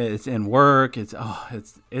power. It's in work. It's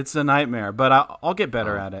a nightmare, but I'll get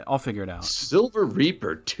better at it. I'll figure it out. Silver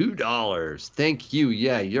Reaper, $2. Thank you.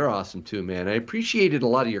 Yeah, you're awesome too, man. I appreciated a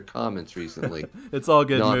lot of your comments recently. It's all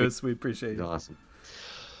good, Moose. We appreciate it. Awesome.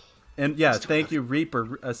 And yeah, thank you,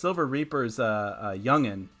 Reaper. Silver Reaper's a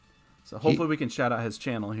youngin, so hopefully we can shout out his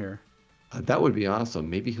channel here. That would be awesome.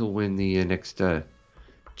 Maybe he'll win the next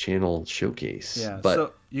channel showcase. Yeah.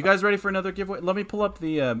 So you guys ready for another giveaway? Let me pull up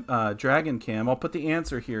the Dragon Cam. I'll put the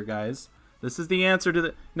answer here, guys. This is the answer to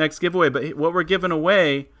the next giveaway. But what we're giving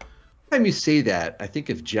away. Every time you say that, I think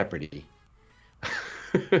of Jeopardy.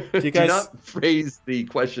 Do not phrase the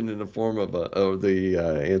question in the form of the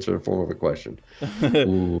answer in the form of a question.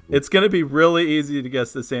 It's going to be really easy to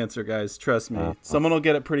guess this answer, guys. Trust me. Someone will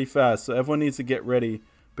get it pretty fast. So everyone needs to get ready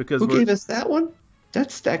because who gave us that one?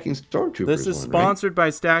 That's Stacking Stormtrooper. This is sponsored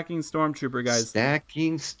by Stacking Stormtrooper, guys.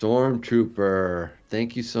 Stacking Stormtrooper.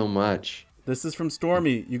 Thank you so much. This is from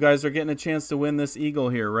Stormy. You guys are getting a chance to win this eagle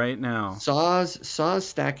here right now. Saw's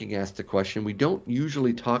Stacking asked the question. We don't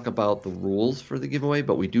usually talk about the rules for the giveaway,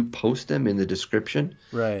 but we do post them in the description.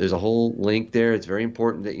 Right. There's a whole link there. It's very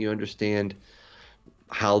important that you understand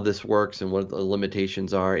how this works and what the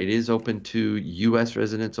limitations are. It is open to U.S.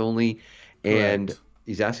 residents only, and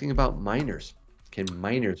he's asking about minors. Can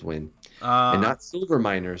minors win? And not silver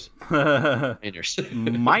miners. Miners.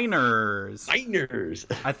 Minors. Miners.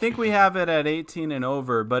 I think we have it at 18 and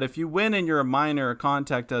over, but if you win and you're a minor,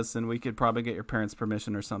 contact us and we could probably get your parents'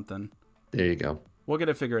 permission or something. There you go. We'll get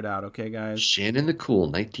it figured out, okay, guys? Shannon the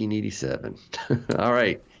Cool, 1987. All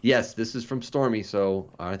right. Yes, this is from Stormy, so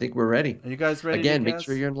I think we're ready. Are you guys ready? Again, make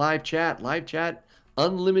sure you're in live chat. Live chat.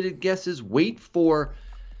 Unlimited guesses. Wait for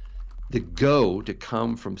the go to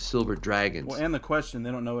come from Silver Dragons. Well, and the question,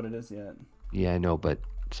 they don't know what it is yet. Yeah, I know, but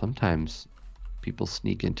sometimes people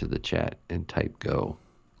sneak into the chat and type go.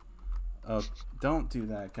 Oh, don't do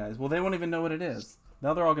that, guys. Well, they won't even know what it is.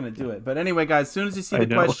 Now they're all going to do it. But anyway, guys, as soon as you see the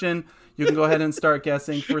question, you can go ahead and start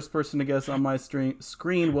guessing. First person to guess on my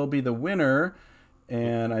screen will be the winner.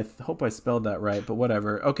 And I hope I spelled that right, but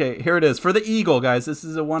whatever. Okay, here it is. For the Eagle, guys. This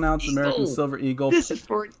is a 1 ounce American Silver Eagle. This is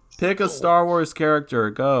for Pick a Star Wars character.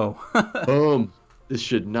 Go. Boom. This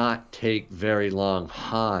should not take very long.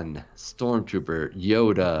 Han, Stormtrooper,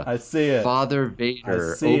 Yoda. I see it. Father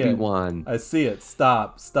Vader, Obi-Wan. I see it.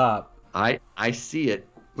 Stop. I see it.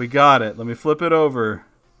 We got it. Let me flip it over.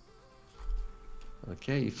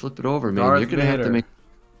 Okay, you flip it over, man. Darth You're gonna have to Vader. make.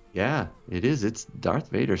 Yeah, it is. It's Darth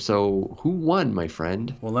Vader. So who won, my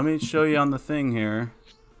friend? Well, let me show you on the thing here.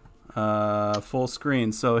 Full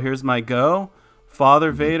screen. So here's my go.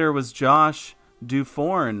 Father Vader was Josh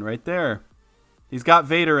Dufourn right there. He's got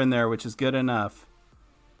Vader in there, which is good enough.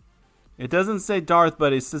 It doesn't say Darth,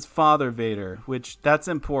 but it says Father Vader, which that's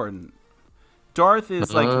important. Darth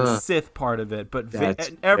is like the Sith part of it, but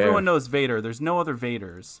everyone knows Vader. There's no other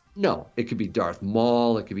Vaders. No, it could be Darth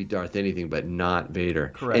Maul, it could be Darth anything, but not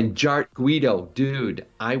Vader. Correct. And Guido, dude,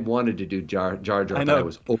 I wanted to do Jar Jar, but I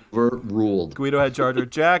was overruled. Guido had Jar Jar.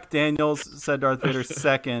 Jack Daniels said Darth Vader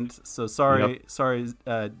second. So sorry,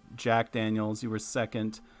 Jack Daniels, you were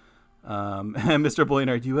second. And Mr.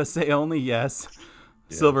 Billionaire, USA only, yes.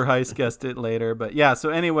 Yeah. Silver Heist guessed it later, but yeah. So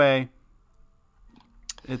anyway.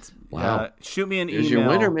 It's wow. Shoot me an Here's email. Your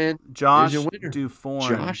winner, man. Josh your winner. Dufourn.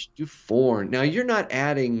 Josh Dufourn. Now you're not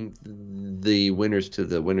adding the winners to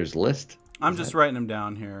the winners list. I'm just writing them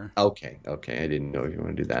down here. Okay. I didn't know if you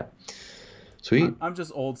want to do that. Sweet. I'm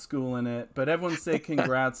just old school in it, but everyone say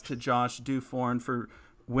congrats to Josh Dufourn for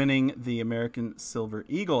winning the American Silver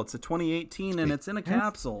Eagle. It's a 2018 and it's in a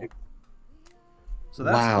capsule. So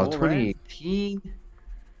that's cool, 2018. Right?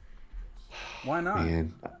 Why not?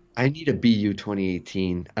 Man. I need a BU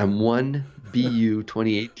 2018. I'm one BU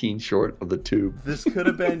 2018 short of the tube. This could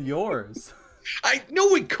have been yours. I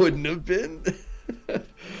know it couldn't have been.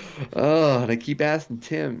 And I keep asking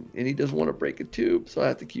Tim, and he doesn't want to break a tube, so I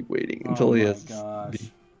have to keep waiting until he has. Oh my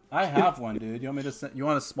gosh. I have one, dude. You want me to? You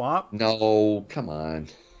want to swap? No, come on.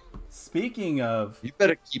 Speaking of, you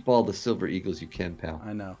better keep all the Silver Eagles you can, pal.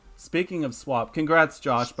 I know. Speaking of swap, congrats,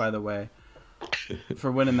 Josh, by the way.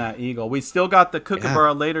 For winning that Eagle. We still got the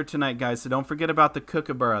Kookaburra later tonight, guys, so don't forget about the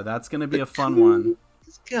Kookaburra. That's going to be a fun one.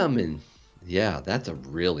 It's coming. Yeah, that's a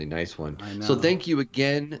really nice one. I know. So thank you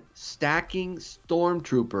again, Stacking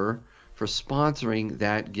Stormtrooper, for sponsoring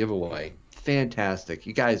that giveaway. Fantastic.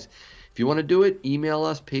 You guys, if you want to do it, email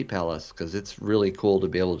us, PayPal us, because it's really cool to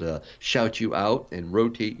be able to shout you out and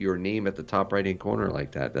rotate your name at the top right-hand corner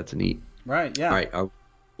like that. That's neat. Right, yeah. All right,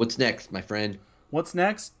 what's next, my friend? What's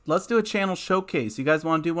next? Let's do a channel showcase. You guys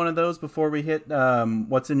want to do one of those before we hit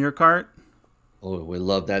what's in your cart? Oh, we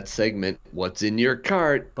love that segment. What's in your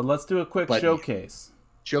cart? But let's do a quick showcase.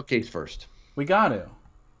 Showcase first. We got to.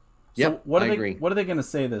 Yep, I agree. What are they going to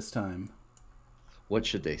say this time? What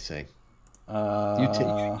should they say? You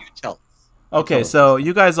tell us. Okay, so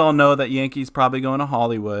you guys all know that Yankee's probably going to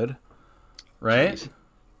Hollywood, right?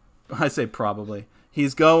 Jeez. I say probably.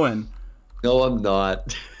 He's going. No, I'm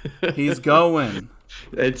not. He's going.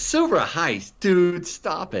 It's Silver Heist, dude.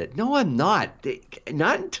 Stop it. No, I'm not.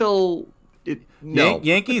 Not until no.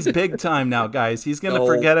 Yankee's big time now, guys. He's gonna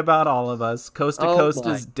forget about all of us. Coast to Coast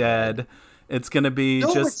is dead. It's gonna be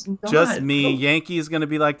just me. Yankee's gonna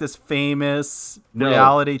be like this famous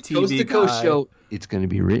reality TV Coast to Coast guy. show. It's gonna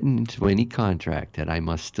be written into any contract that I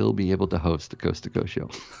must still be able to host the Coast to Coast show.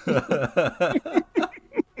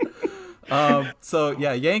 So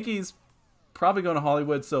yeah, Yankees probably going to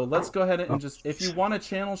Hollywood. So let's go ahead and just, if you want a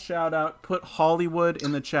channel shout out, put Hollywood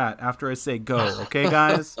in the chat after I say go. Okay,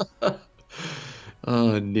 guys?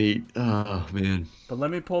 Oh, neat. Oh, man. But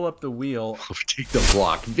let me pull up the wheel. Take the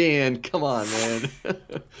block. Van, come on, man.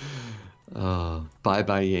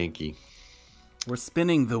 Bye-bye, Yankee. We're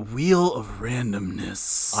spinning the wheel of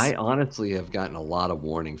randomness. I honestly have gotten a lot of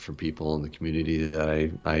warning from people in the community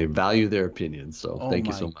that I value their opinions. So thank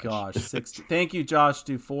you so much. Oh my gosh. Thank you, Josh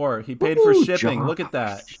Dufour. He paid for shipping. Josh. Look at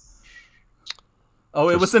that. Oh,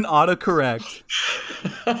 it was an autocorrect.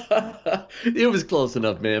 It was close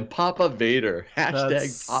enough, man. Papa Vader.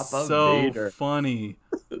 That's Papa so Vader. funny.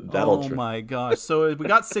 Oh my gosh. So we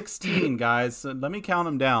got 16, guys. So let me count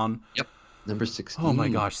them down. Yep. Number 16. Oh my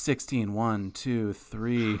gosh, 16. 1, 2,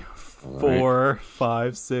 3, 4,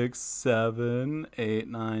 5, 6, 7, 8,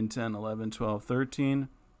 9, 10, 11, 12, 13,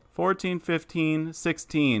 14, 15,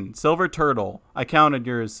 16. Silver Turtle. I counted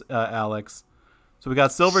yours, Alex. So we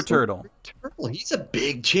got Silver Turtle. Turtle. He's a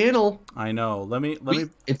big channel. I know. Let me.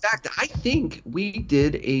 In fact, I think we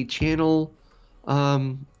did a channel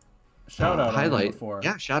shout out highlight before.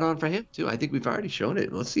 Yeah, shout out for him too. I think we've already shown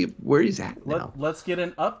it. Let's see where he's at now. Let's get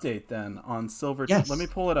an update then on Silver. Yes. Let me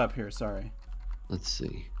pull it up here. Sorry. Let's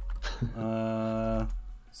see.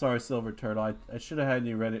 Sorry, Silver Turtle. I should have had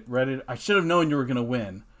you ready. I should have known you were gonna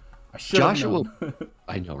win. I should have known.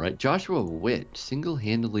 I know, right? Joshua Witt,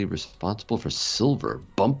 single-handedly responsible for silver,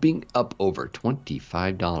 bumping up over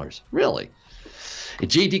 $25. Really? And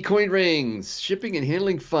JT Coin Rings, shipping and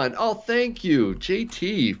handling fun. Oh, thank you,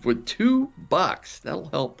 JT, for $2. That'll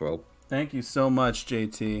help, bro. Thank you so much,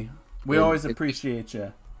 JT. We always appreciate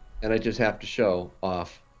you. And I just have to show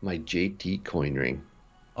off my JT coin ring.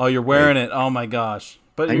 Oh, you're wearing it. Oh my gosh.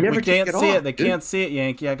 But we can't see it. They dude. Can't see it,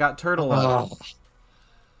 Yankee. I got turtle up.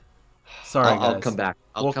 Sorry, guys. I'll come back.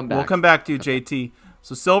 We'll come back to you, JT.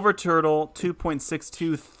 So Silver Turtle,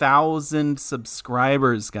 2.62 thousand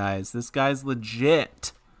subscribers, guys. This guy's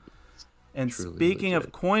legit. And Truly speaking legit.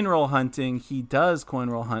 of coin roll hunting, he does coin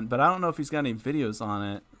roll hunt, but I don't know if he's got any videos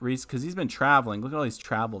on it, Reese, because he's been traveling. Look at all these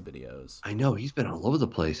travel videos. I know. He's been all over the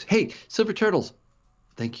place. Hey, Silver Turtles.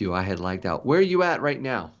 Thank you. I had lagged out. Where are you at right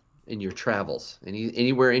now in your travels?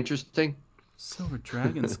 Anywhere interesting? Silver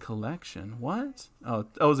Dragons collection. What? Oh,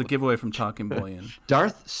 it was a giveaway from Talking Bullion.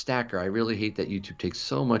 Darth Stacker. I really hate that YouTube takes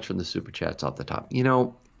so much from the super chats off the top. You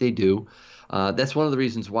know, they do. That's one of the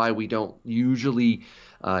reasons why we don't usually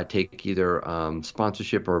take either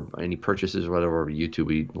sponsorship or any purchases or whatever over YouTube.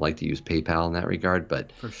 We like to use PayPal in that regard.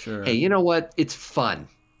 But for sure. Hey, you know what? It's fun,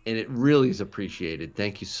 and it really is appreciated.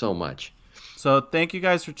 Thank you so much. So thank you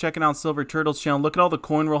guys for checking out Silver Turtle's channel. Look at all the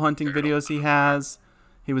coin roll hunting videos he has.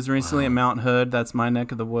 He was recently at Mount Hood. That's my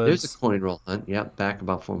neck of the woods. There's a coin roll hunt. Yep, back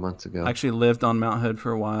about 4 months ago. I actually lived on Mount Hood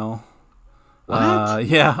for a while. What?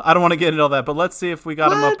 Yeah, I don't want to get into all that, but let's see if we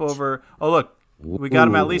got him up over. Oh, look. We got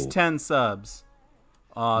him at least 10 subs.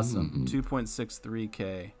 Awesome.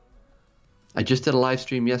 2.63K. I just did a live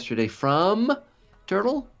stream yesterday from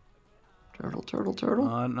Turtle.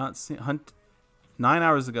 Not see, 9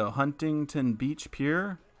 hours ago. Huntington Beach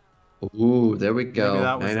Pier. Ooh, there we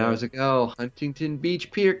go. 9 hours ago. Huntington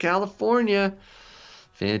Beach Pier, California.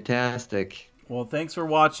 Fantastic. Well, thanks for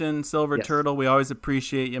watching, Silver Turtle. We always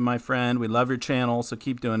appreciate you, my friend. We love your channel, so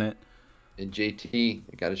keep doing it. And JT,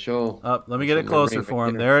 I got a show. Let me get it closer for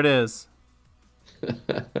him. There it is.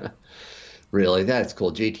 Really, that's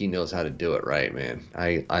cool. JT knows how to do it right, man.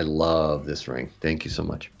 I love this ring. Thank you so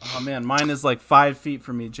much. Oh, man, mine is like 5 feet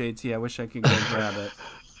from me, JT. I wish I could go grab it.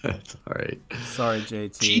 That's all right. Sorry,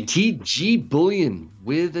 JT. GTG Bullion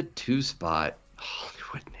with a 2-spot.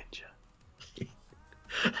 Hollywood Ninja.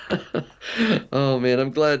 Oh man, I'm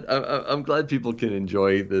glad people can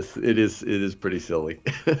enjoy this. It is pretty silly.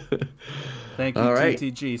 Thank you,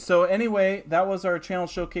 GTG. So anyway, that was our channel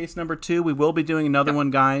showcase number 2. We will be doing another one,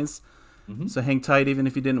 guys. So hang tight, even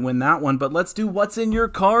if you didn't win that one. But let's do what's in your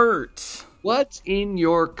cart. What's in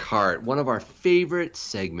your cart? One of our favorite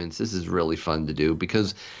segments. This is really fun to do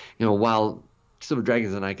because, you know, while Silver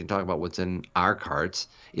Dragons and I can talk about what's in our carts,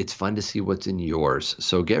 it's fun to see what's in yours.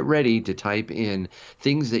 So get ready to type in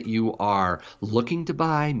things that you are looking to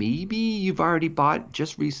buy. Maybe you've already bought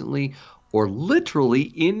just recently, or literally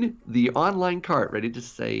in the online cart, ready to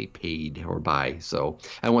say paid or buy. So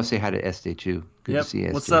I want to say hi to SJ too. Good to see you,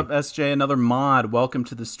 SJ. What's up, SJ? Another mod. Welcome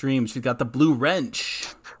to the stream. She's got the blue wrench.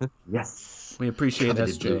 Yes. We appreciate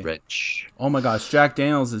Coveted SJ. blue wrench. Oh my gosh, Jack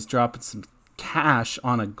Daniels is dropping some cash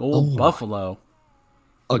on a gold buffalo.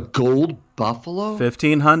 A gold buffalo?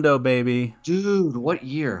 15 hundo, baby. Dude, what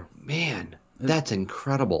year? Man, that's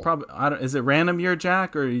incredible. Probably. Is it random year,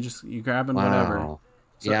 Jack, or you grabbing whatever?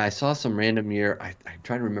 So, yeah, I saw some random year. I'm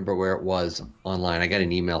trying to remember where it was online. I got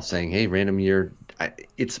an email saying, "Hey, random year,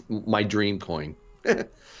 it's my dream coin."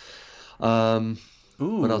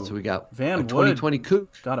 Ooh, what else do we got? Van Wood 2020 Kook.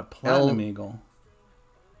 Got a platinum eagle.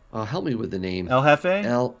 Help me with the name. El Jefe?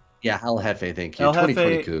 El Jefe, thank you. El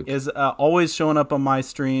 2020 Jefe Kook. is always showing up on my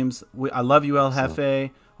streams. I love you, El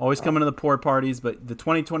Jefe. Always coming to the pour parties, but the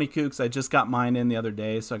 2020 Kooks, I just got mine in the other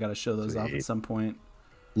day, so I got to show those off at some point.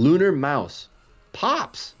 Lunar Mouse.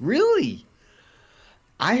 Pops, really?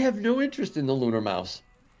 I have no interest in the Lunar Mouse,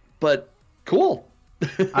 but cool.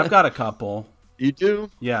 I've got a couple. You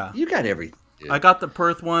do? Yeah. You got everything. Dude. I got the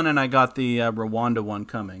Perth one, and I got the Rwanda one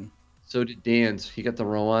coming. So did Dan's. He got the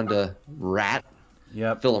Rwanda Rat.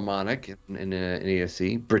 Yep. Philharmonic in an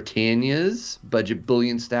ASC. Britannia's Budget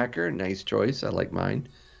Bullion Stacker. Nice choice. I like mine.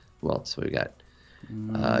 Who else we got?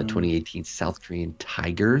 2018 South Korean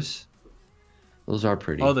Tigers. Those are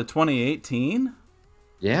pretty. Oh, the 2018?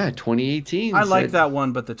 Yeah, 2018. I like that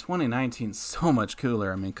one, but the 2019 is so much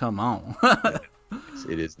cooler. I mean, come on.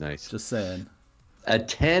 It is nice. Just saying. A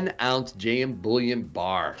 10-ounce JM Bullion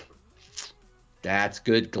bar. That's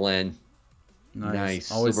good, Glenn.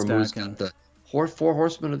 Nice. Always Silver Moose stacking. got the four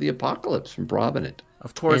horsemen of the apocalypse from Prohibited.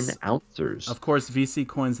 Of course. 10 ounces. Of course, VC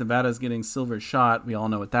Coins Nevada is getting silver shot. We all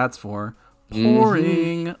know what that's for.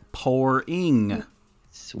 Pouring.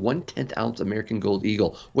 1/10 ounce American Gold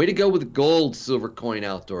Eagle. Way to go with the gold silver coin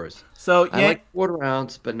outdoors. So I like 1/4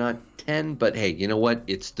 ounce, but not 10. But hey, you know what?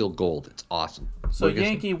 It's still gold. It's awesome. So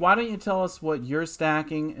Yankee, why don't you tell us what you're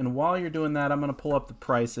stacking? And while you're doing that, I'm going to pull up the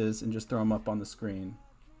prices and just throw them up on the screen.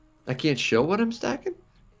 I can't show what I'm stacking?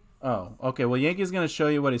 Oh, okay. Well, Yankee's going to show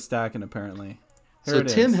you what he's stacking, apparently. Here So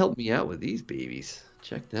Tim helped me out with these babies.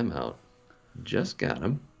 Check them out. Just got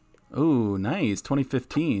them. Ooh, nice.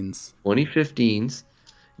 2015s. 2015s.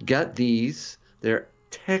 Got these. They're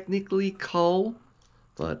technically cull,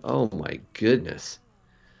 but oh my goodness.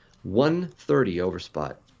 130 over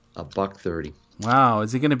spot. $130. Wow.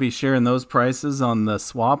 Is he going to be sharing those prices on the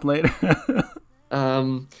swap later?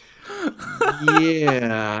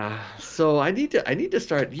 Yeah. So I need to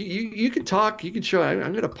start. You can talk. You can show. I'm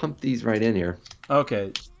going to pump these right in here.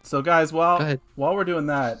 Okay. So guys, while we're doing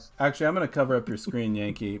that, actually, I'm going to cover up your screen,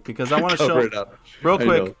 Yankee, because I want to show it up real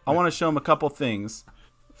quick. I want to show him a couple things.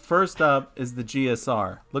 First up is the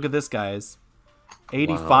GSR. Look at this, guys.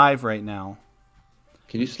 85 right now.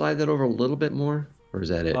 Can you slide that over a little bit more, or is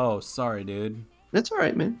that it? Oh, sorry, dude. That's all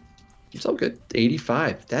right, man. It's all good.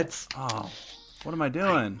 85. That's. Oh, what am I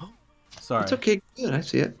doing? Sorry. It's okay. Good. I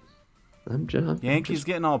see it. Yankee's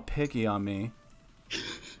getting all picky on me.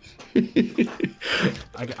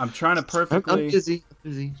 I'm trying to perfectly. I'm busy.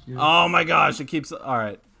 Yeah. Oh my gosh! It keeps. All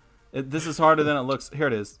right. This is harder than it looks. Here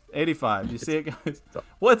it is. 85. You see it, guys?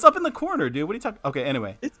 Well, it's up in the corner, dude. What are you talking? Okay.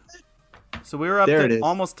 Anyway. So we were up to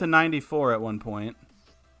almost to 94 at one point.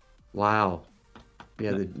 Wow.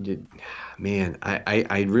 Yeah. Man,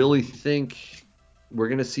 I really think we're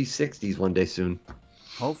gonna see 60s one day soon.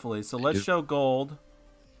 Hopefully. So let's show gold.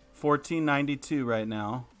 1492 right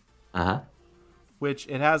now. Which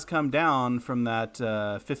it has come down from that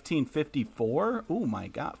 1554. Oh my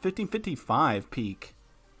god, 1555 peak.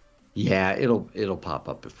 Yeah, it'll pop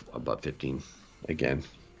up above 15 again.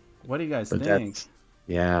 What do you guys think?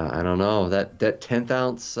 Yeah, I don't know. That 10th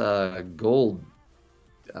ounce gold.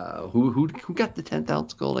 Who got the 10th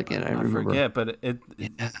ounce gold again? I forget, but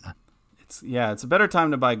it's a better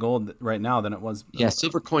time to buy gold right now than it was. Yeah,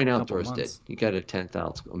 Silver Coin Outdoors did. You got a 10th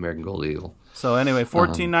ounce American Gold Eagle. So anyway,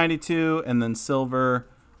 1492, and then silver,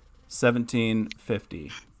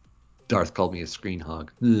 1750. Darth called me a screen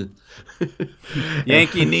hog.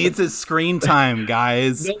 Yankee needs his screen time,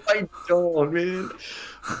 guys. No, I don't, man.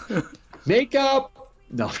 Makeup.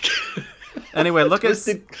 No. Anyway, look at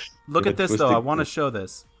this though. I want to show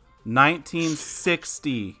this.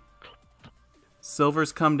 1960.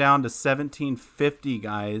 Silver's come down to 1750,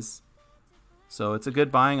 guys. So it's a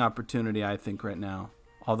good buying opportunity, I think, right now.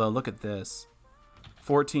 Although, look at this.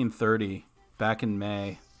 1430 back in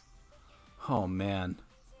May. Oh, man.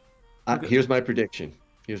 Here's my prediction.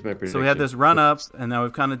 So we had this run up, and now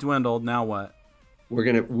we've kind of dwindled. Now what?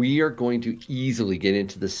 We are going to easily get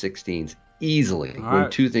into the 16s. Easily. When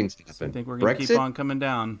two things happen. So I think we're going to keep on coming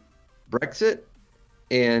down. Brexit,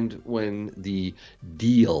 and when the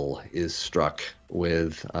deal is struck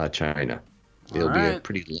with China. It'll be a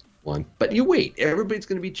pretty late one. But you wait. Everybody's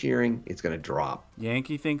going to be cheering. It's going to drop.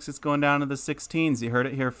 Yankee thinks it's going down to the 16s. You heard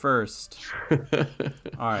it here first. All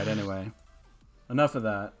right, anyway. Enough of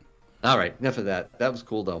that. All right, enough of that. That was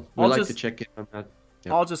cool, though. We'd like to check in on that.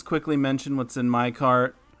 Yep. I'll just quickly mention what's in my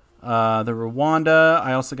cart. The Rwanda.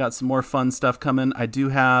 I also got some more fun stuff coming. I do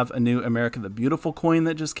have a new America the Beautiful coin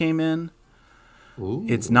that just came in. Ooh.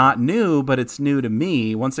 It's not new, but it's new to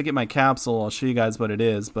me. Once I get my capsule, I'll show you guys what it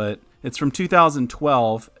is. But it's from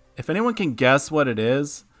 2012. If anyone can guess what it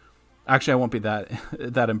is, actually I won't be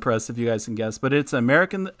that impressed if you guys can guess. But it's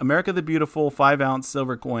America the Beautiful 5-ounce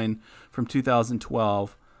silver coin from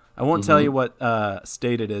 2012. I won't tell you what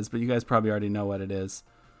state it is, but you guys probably already know what it is.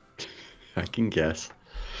 I can guess.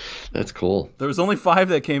 That's cool. There was only 5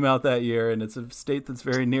 that came out that year, and it's a state that's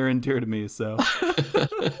very near and dear to me. So,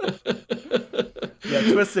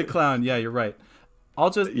 yeah, Twisted Clown. Yeah, you're right.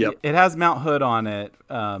 It has Mount Hood on it.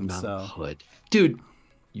 Mount Hood, dude.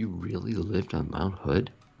 You really lived on Mount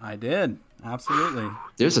Hood? I did. Absolutely.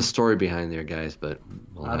 There's a story behind there, guys, but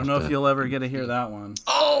I don't know if you'll ever get to hear that one.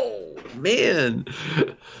 Oh, man.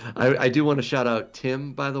 I do want to shout out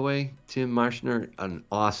Tim, by the way. Tim Marshner, an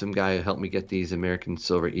awesome guy who helped me get these American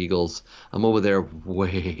Silver Eagles. I'm over there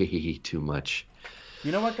way too much.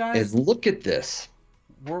 You know what, guys? And look at this.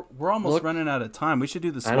 we're almost running out of time. We should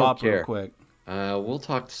do the I don't swap real care. quick. We'll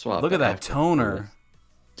talk to swap. Look at that toner.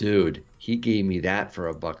 Dude, he gave me that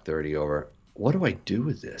for $130 over. What do I do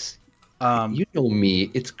with this? You know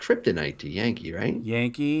me. It's kryptonite to Yankee, right?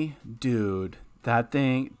 Yankee, dude, that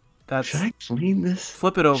thing. That's. Should I clean this?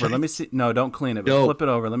 Flip it over. Let me see. No, don't clean it. But No. Flip it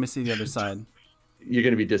over. Let me see the other side. You're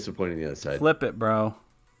gonna be disappointed on the other side. Flip it, bro.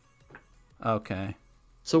 Okay.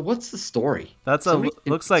 So what's the story? That's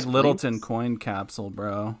looks like Littleton this? coin capsule,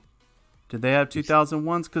 bro. Did they have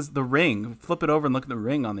 2001s? Because the ring. Flip it over and look at the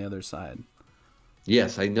ring on the other side.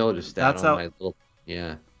 Yes, I noticed that. That's on how. my little.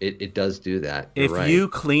 Yeah, it does do that. You're If right. you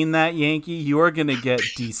clean that, Yankee, you are gonna get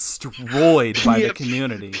destroyed by the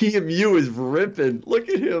community. PMU is ripping. Look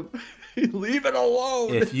at him. Leave it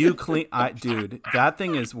alone. If you clean, dude, that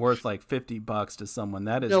thing is worth like $50 to someone.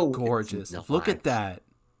 That is gorgeous. Look at that.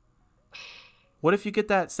 What if you get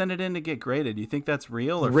that? Send it in to get graded. You think that's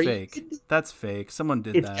real or fake? That's fake. Someone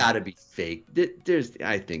did that. It's got to be fake.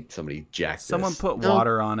 I think somebody jacked. Someone put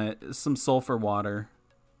water on it. Some sulfur water.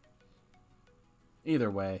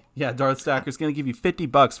 Either way, yeah. Darth Stacker's gonna give you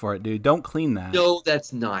 $50 for it, dude. Don't clean that. No,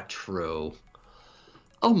 that's not true.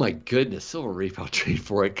 Oh my goodness, Silver Reef, I'll trade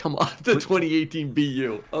for it. Come on, the 2018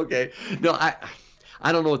 BU. Okay, no, I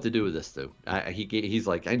don't know what to do with this though. He's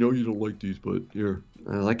like, I know you don't like these, but here.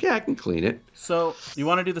 I was like, yeah, I can clean it. So you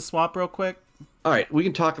want to do the swap real quick? All right, we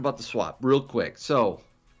can talk about the swap real quick. So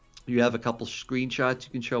you have a couple screenshots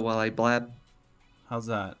you can show while I blab. How's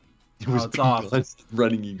that? Oh, it's off.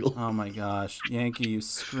 Running eagle. Oh my gosh, Yankee, you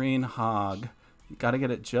screen hog. You got to get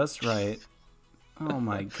it just right. Oh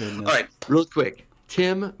my goodness. All right, real quick.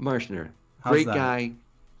 Tim Marshner, great that? guy.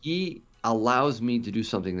 He allows me to do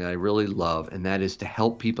something that I really love, and that is to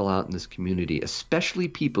help people out in this community, especially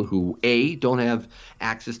people who, A, don't have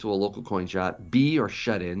access to a local coin shop, B, are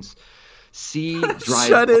shut-ins, C, drive...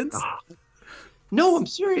 Shut-ins? No, I'm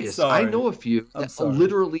serious. Sorry. I know a few that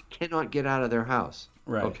literally cannot get out of their house.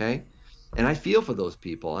 Right. Okay? And I feel for those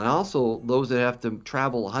people, and also those that have to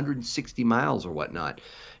travel 160 miles or whatnot.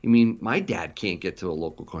 I mean, my dad can't get to a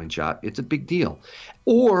local coin shop. It's a big deal.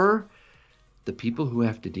 Or the people who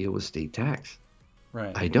have to deal with state tax.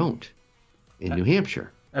 Right. I don't in New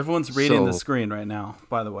Hampshire. Everyone's reading the screen right now,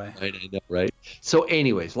 by the way. I know, right? So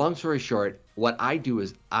anyways, long story short, what I do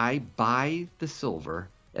is I buy the silver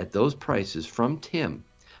at those prices from Tim.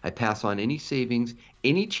 I pass on any savings,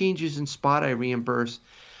 any changes in spot I reimburse.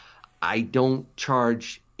 I don't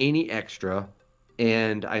charge any extra,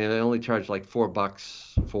 and I only charge like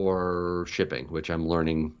 $4 for shipping, which I'm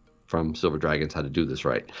learning from Silver Dragons how to do this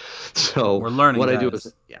right. So we're learning. What guys. I do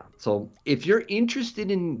is, So if you're interested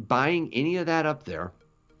in buying any of that up there,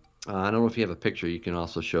 I don't know if you have a picture. You can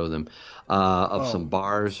also show them of some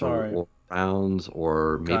bars or rounds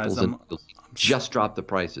or maples and just drop the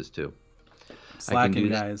prices too. Slacking,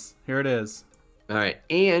 guys. Here it is. All right,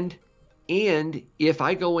 and if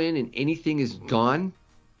I go in and anything is gone,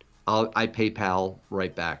 I PayPal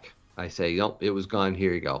right back. I say, nope, it was gone.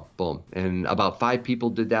 Here you go. Boom. And about 5 people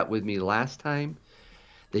did that with me last time.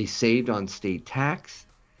 They saved on state tax,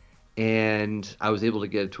 and I was able to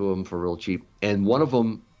get it to them for real cheap. And one of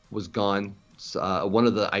them was gone. One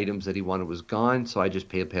of the items that he wanted was gone, so I just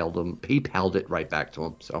PayPal'd it right back to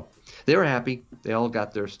him. So they were happy. They all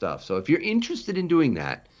got their stuff. So if you're interested in doing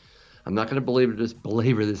that, I'm not going to belabor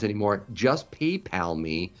this anymore. Just PayPal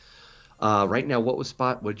me. Right now, what was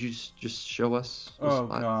spot? What did you just show us? Oh,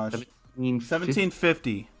 gosh.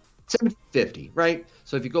 1750. 750, right?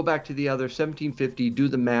 So if you go back to the other 1750, do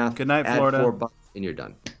the math. Good night, add Florida. $4, and you're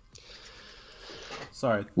done.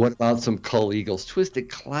 Sorry. What about some Cull Eagles? Twisted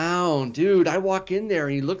Clown. Dude, I walk in there,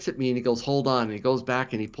 and he looks at me, and he goes, hold on. And he goes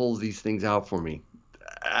back, and he pulls these things out for me.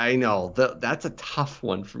 I know. That's a tough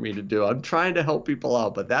one for me to do. I'm trying to help people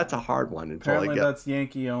out, but that's a hard one. Apparently that's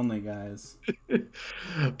Yankee only, guys.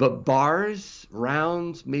 But bars,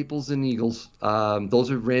 rounds, maples, and eagles,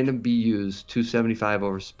 those are random BUs, 275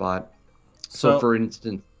 over spot. So for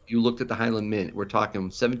instance, you looked at the Highland Mint. We're talking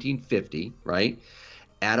 1750, right?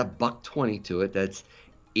 Add $1.20 to it. That's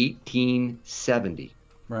 1870.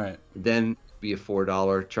 Right. Then be a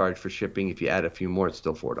 $4 charge for shipping. If you add a few more, it's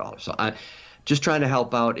still $4. So I just trying to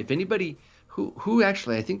help out. If anybody who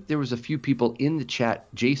actually, I think there was a few people in the chat.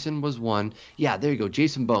 Jason was one. Yeah, there you go.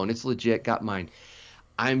 Jason Bone. It's legit. Got mine.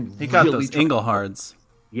 He got those Englehards.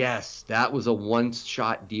 Yes, that was a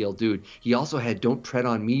one-shot deal, dude. He also had Don't Tread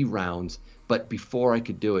on Me rounds, but before I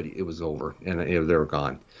could do it, it was over, and they were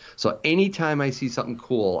gone. So anytime I see something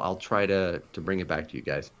cool, I'll try to bring it back to you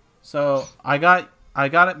guys. So I got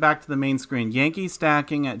it back to the main screen.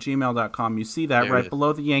 yankeestacking@gmail.com. You see that right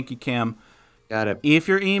below the Yankee cam. Got it. If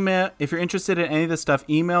you're interested in any of this stuff,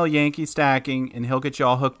 email Yankee Stacking and he'll get you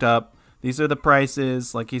all hooked up. These are the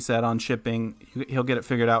prices, like he said, on shipping. He'll get it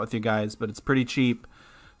figured out with you guys, but it's pretty cheap.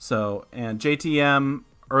 So, and JTM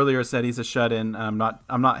earlier said he's a shut-in. I'm not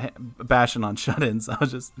bashing on shut-ins. I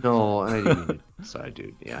was just no, I didn't. Sorry,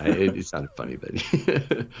 dude. Yeah, it sounded funny, but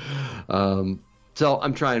so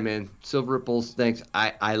I'm trying, man. Silver Ripples, thanks.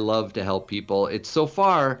 I love to help people. It's so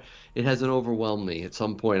far it hasn't overwhelmed me. At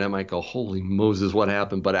some point I might go, holy Moses, what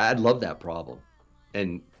happened? But I'd love that problem.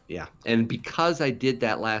 And yeah, and because I did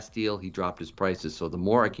that last deal, he dropped his prices. So the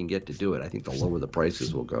more I can get to do it, I think the lower the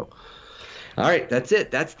prices will go. All right, that's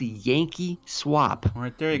it. That's the Yankee swap. All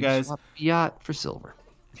right, there you guys. Swap fiat for silver.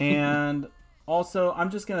 And also, I'm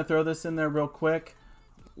just gonna throw this in there real quick.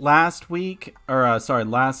 Last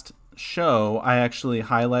show, I actually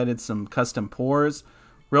highlighted some custom pours.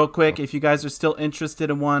 Real quick, if you guys are still interested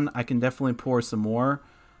in one, I can definitely pour some more.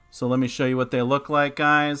 So let me show you what they look like,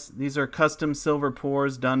 guys. These are custom silver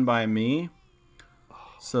pours done by me.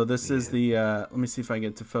 So this is the, let me see if I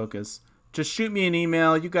get to focus. Just shoot me an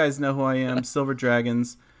email. You guys know who I am, Silver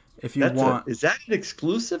Dragons. If you want. Is that an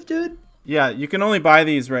exclusive, dude? Yeah, you can only buy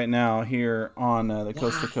these right now here on the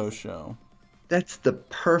Coast to Coast show. That's the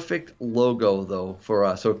perfect logo, though, for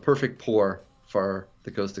us. So a perfect pour for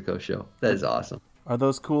the Coast to Coast show. That is awesome. Are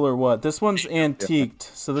those cool or what? This one's antiqued,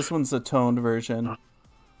 so this one's a toned version.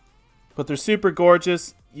 But they're super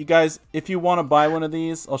gorgeous. You guys, if you want to buy one of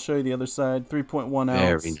these, I'll show you the other side. 3.1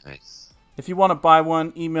 ounce. Very nice. If you want to buy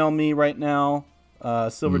one, email me right now.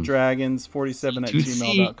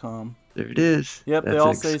 silverdragons47@gmail.com. There it is. Yep, they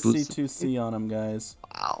all say C2C on them, guys.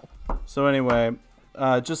 Wow. So anyway,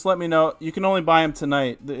 just let me know. You can only buy them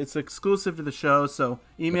tonight. It's exclusive to the show, so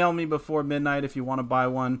email me before midnight if you want to buy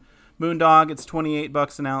one. Moondog, it's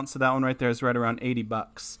 $28 an ounce, so that one right there is right around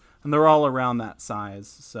 $80. And they're all around that size,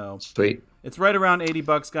 so sweet. It's right around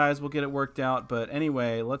 $80, guys. We'll get it worked out. But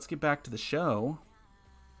anyway, let's get back to the show.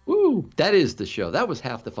 Woo! That is the show. That was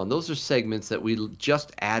half the fun. Those are segments that we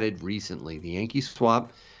just added recently. The Yankee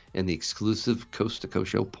Swap and the exclusive Coast to Coast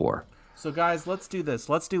show pour. So, guys, let's do this.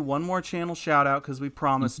 Let's do one more channel shout-out because we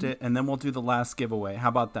promised it, and then we'll do the last giveaway. How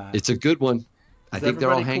about that? It's a good one. I think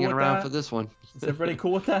they're all hanging around for this one. Is everybody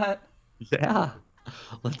cool with that? Yeah.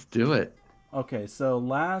 Let's do it. Okay, so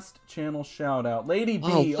last channel shout-out. Lady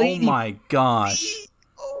B, oh my gosh. B.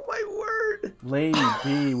 Oh, my word. Lady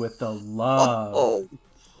B with the love. Oh.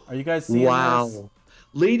 Are you guys seeing this?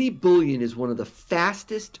 Lady Bullion is one of the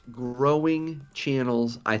fastest growing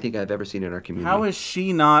channels I think I've ever seen in our community. How is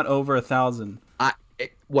she not over 1,000?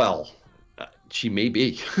 She may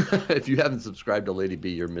be. If you haven't subscribed to Lady B,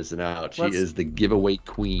 you're missing out. She is the giveaway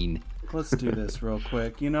queen. Let's do this real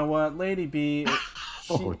quick. You know what? Lady B...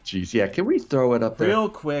 Oh, jeez. Yeah, can we throw it up there? Real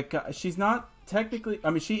quick. She's not technically... I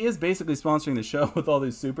mean, she is basically sponsoring the show with all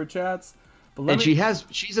these super chats. But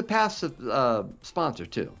she's a passive sponsor,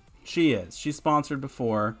 too. She is. She's sponsored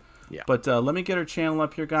before. Yeah. But let me get her channel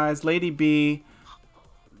up here, guys. Lady B...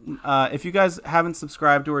 if you guys haven't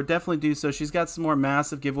subscribed to her, definitely do so. She's got some more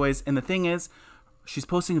massive giveaways. And the thing is, she's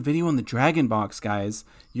posting a video on the Dragon Box, guys.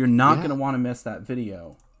 You're not going to want to miss that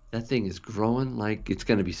video. That thing is growing like it's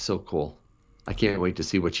going to be so cool. I can't wait to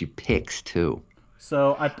see what she picks, too.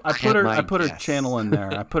 So I put her channel in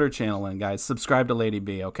there. I put her channel in, guys. Subscribe to Lady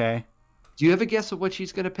B, okay? Do you have a guess of what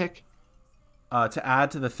she's going to pick? To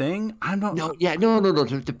add to the thing? No.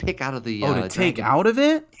 To pick out of the... to take out of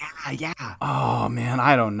it? Yeah. Oh, man,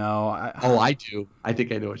 I don't know. I do. I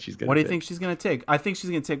think I know what she's going to pick. What do you think she's going to take? I think she's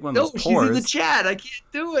going to take one of those pours. No, she's in the chat. I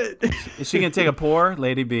can't do it. Is she going to take a pour,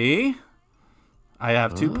 Lady B? I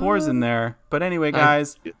have 2 pours in there. But anyway,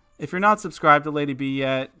 guys, if you're not subscribed to Lady B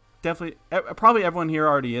yet, definitely... Probably everyone here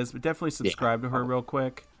already is, but definitely subscribe to her real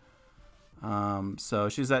quick. So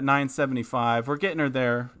she's at 975. We're getting her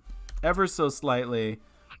there. Ever so slightly,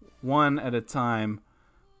 one at a time.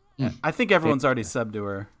 I think everyone's already subbed to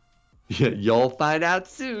her. Yeah, you'll find out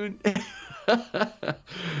soon.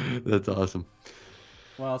 That's awesome.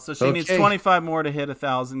 Well, so she needs 25 more to hit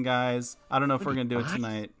 1,000, guys. I don't know if we're gonna do it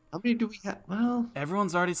tonight. How many do we have? Well,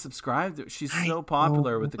 everyone's already subscribed. She's so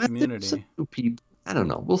popular with the community. People, I don't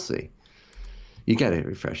know. We'll see. You got to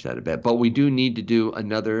refresh that a bit, but we do need to do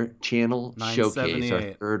another channel showcase,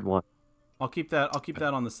 our third one. I'll keep that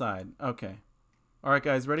on the side. Okay. All right,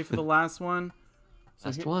 guys, ready for the last one? So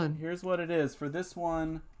last one. Here's what it is. For this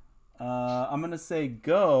one, I'm going to say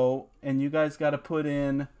go, and you guys got to put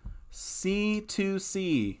in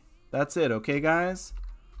C2C. That's it, okay, guys?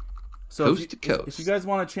 So coast to coast. If you guys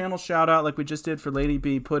want a channel shout out like we just did for Lady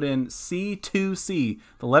B, put in C2C.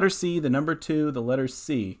 The letter C, the number 2, the letter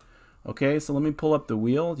C. Okay, so let me pull up the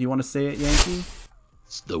wheel. Do you want to say it, Yankee?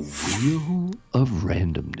 It's the wheel of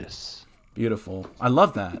randomness. Beautiful. I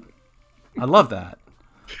love that. I love that.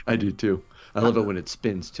 I do too. I love it when it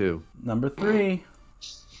spins too. Number 3.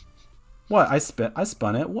 What? I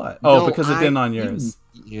spun it. What? No, Oh, because it didn't on yours.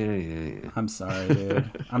 Yeah. I'm sorry,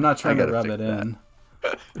 dude. I'm not trying to rub it in.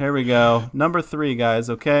 Here we go. Number 3, guys.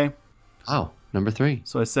 Okay. Oh, number 3.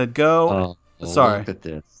 So I said go. Sorry. Look at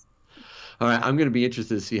this. All right, I'm going to be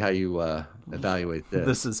interested to see how you evaluate this.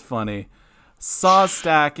 This is funny. Saw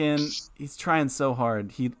stacking. He's trying so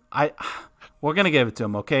hard. We're gonna give it to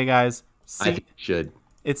him, okay, guys? I think you should.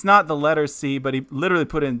 It's not the letter C, but he literally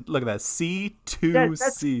put in. Look at that,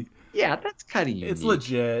 C2C. Yeah, that's kind of unique. It's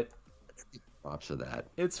legit. Props for that.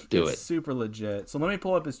 It's it. super legit. So let me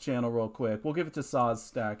pull up his channel real quick. We'll give it to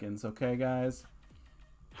Saw's Stackins, okay, guys?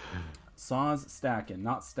 Saw's Stacking,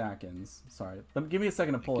 not Stackins. Sorry. Give me a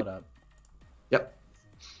second to pull it up. Yep.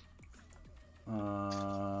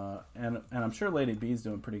 And I'm sure Lady B's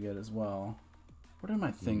doing pretty good as well. Where did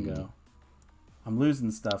my thing go? I'm losing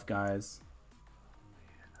stuff, guys.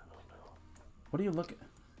 What are you looking?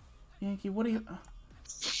 Yankee, what are you?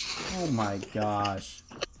 Oh my gosh.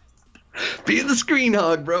 Be the screen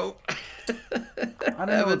hog, bro. I don't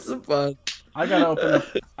know. Having some fun. I gotta open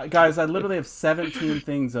up, guys. I literally have 17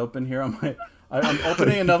 things open here on my. I'm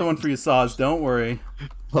opening another one for you, Saws. Don't worry.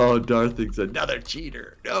 Oh, Darthing's another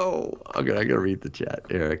cheater. No, I gotta read the chat.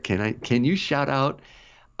 Eric, can you shout out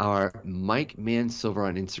our Mike Mansilver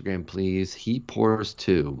on Instagram, please? He pours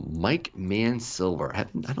too. Mike Mansilver. I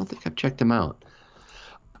don't think I've checked him out.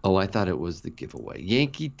 Oh, I thought it was the giveaway.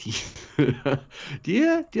 Yankee T. Do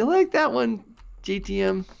you like that one,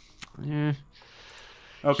 JTM? Yeah.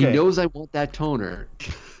 Okay. He knows I want that toner.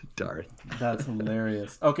 Darth. That's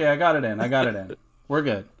hilarious. Okay, I got it in. We're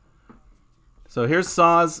good. So here's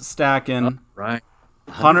Saws stacking. Right.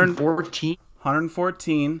 114.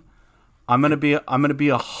 114. I'm gonna be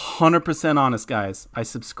 100% honest, guys. I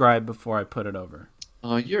subscribed before I put it over.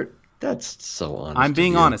 Oh, that's so honest. I'm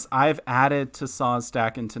being honest. I've added to Saws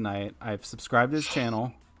stacking tonight. I've subscribed to his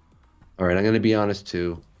channel. All right, I'm gonna be honest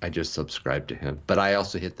too. I just subscribed to him, but I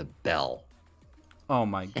also hit the bell. Oh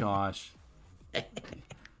my gosh.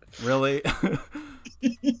 Really?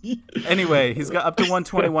 Anyway, he's got up to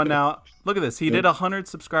 121 now. Look at this. He did 100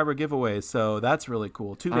 subscriber giveaways, so that's really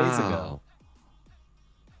cool. 2 days ago.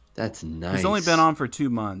 That's nice. He's only been on for 2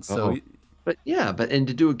 months, so. But to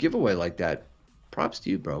do a giveaway like that, props to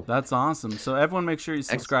you, bro. That's awesome. So everyone, make sure you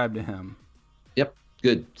subscribe to him. Yep.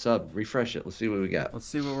 Good. Sub. Refresh it. Let's see what we got. Let's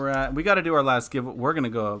see what we're at. We got to do our last giveaway. We're gonna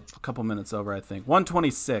go a couple minutes over, I think.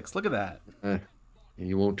 126. Look at that.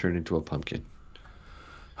 You won't turn into a pumpkin.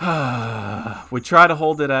 We try to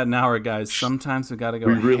hold it at an hour, guys. Sometimes we got to go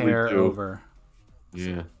a hair over.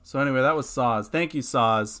 Yeah. So anyway, that was Saws. Thank you,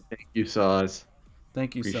 Saws. Thank you, Saws.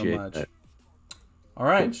 Thank you Appreciate so much. That. All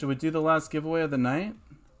right, should we do the last giveaway of the night?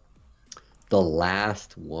 The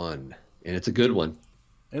last one, and it's a good one.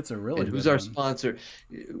 It's a really. Who's our sponsor?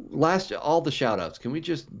 All the shout outs. Can we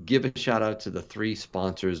just give a shout out to the 3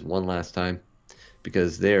 sponsors one last time?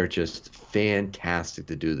 Because they're just fantastic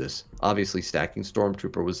to do this. Obviously, Stacking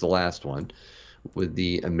Stormtrooper was the last one with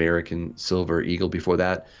the American Silver Eagle. Before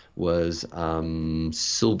that was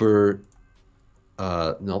Silver.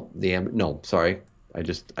 Sorry. I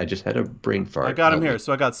just had a brain fart. I got him here.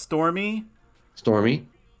 So I got Stormy,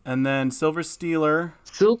 and then Silver Stealer.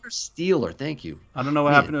 Silver Stealer, thank you. I don't know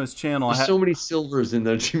what happened to his channel. There's so many silvers in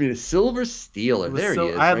there. Silver Stealer. There he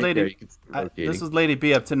is. I had this was Lady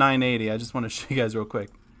B up to 980. I just want to show you guys real quick.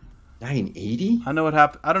 980? I know what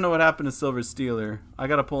happened. I don't know what happened to Silver Stealer. I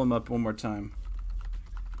gotta pull him up one more time.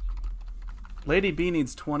 Lady B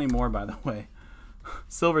needs 20 more, by the way.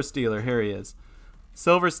 Silver Stealer, here he is.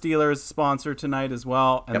 Silver Stealer is a sponsor tonight as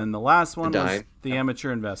well, and then the last one was the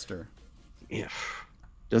Amateur Investor. Yeah.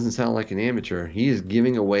 Doesn't sound like an amateur. He is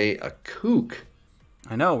giving away a kook.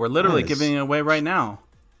 I know. We're literally giving it away right now.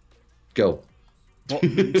 Go. Well,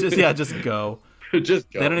 just go. Just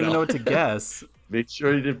go. They don't even know what to guess. Make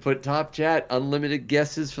sure you did put top chat. Unlimited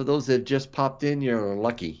guesses for those that just popped in. You're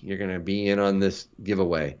lucky. You're going to be in on this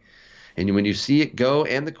giveaway. And when you see it go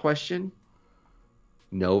and the question,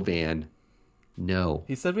 no, Van. No.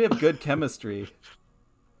 He said we have good chemistry.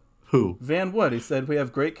 Who? Van Wood. He said we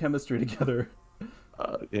have great chemistry together.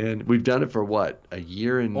 And we've done it for what? A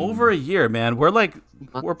year and over a year, man.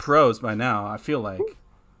 We're pros by now. I feel like,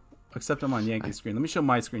 except I'm on Yankee screen. Let me show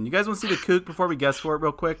my screen. You guys want to see the kook before we guess for it,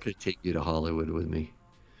 real quick? Could take you to Hollywood with me.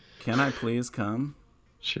 Can I please come?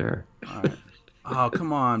 Sure. All right. Oh,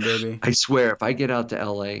 come on, baby. I swear, if I get out to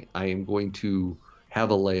LA, I am going to have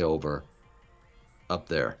a layover up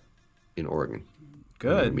there in Oregon.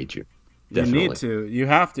 Good. I'm gonna meet you. You need to. You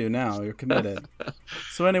have to now. You're committed.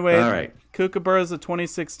 So anyway, all right. Kookaburras of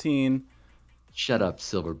 2016. Shut up,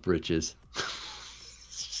 Silver Britches.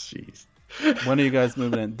 Jeez. When are you guys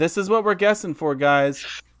moving in? This is what we're guessing for, guys.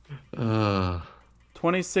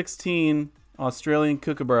 2016 Australian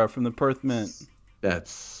Kookaburra from the Perth Mint.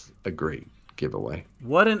 That's a great giveaway.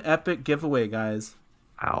 What an epic giveaway, guys.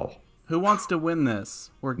 Ow. Who wants to win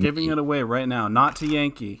this? We're giving it away right now. Not to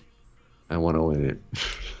Yankee. I want to win it.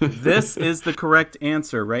 This is the correct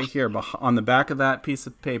answer right here on the back of that piece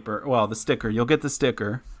of paper. Well, the sticker. You'll get the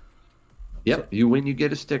sticker. Yep, you win, you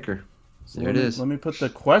get a sticker. There it is. Let me put the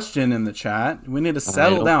question in the chat. We need to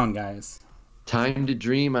settle down, guys. Time to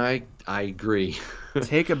dream. I agree.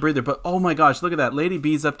 Take a breather. But oh my gosh, look at that. Lady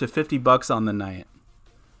B's up to $50 on the night.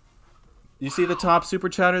 You see the top super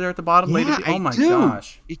chatter there at the bottom? Yeah, Lady B? Oh my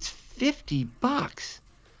gosh. It's $50.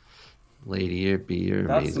 Lady B, you're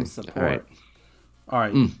That's amazing. Some support. All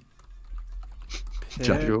right.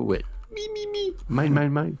 Joshua Witt. Me.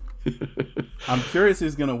 Mine. I'm curious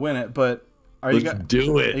who's going to win it, but are you guys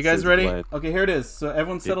do it? Are you guys ready? Okay, here it is. So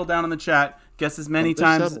everyone settle down in the chat. Guess as many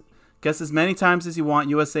times as you want.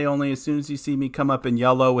 USA only. As soon as you see me come up in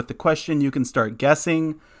yellow with the question, you can start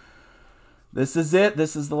guessing. This is it.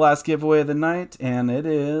 This is the last giveaway of the night, and it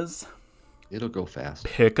is... It'll go fast.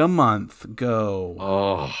 Pick a month. Go.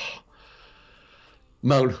 Oh.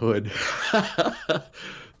 Mount Hood.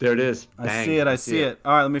 There it is. Bang. I see it.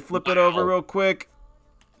 All right, let me flip it over real quick.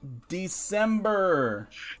 December.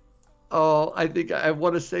 Oh, I think I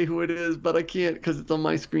want to say who it is, but I can't because it's on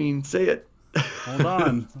my screen. Say it. Hold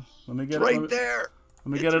on. Let me get it. Right there.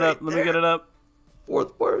 Let me get it up. Let me get it up.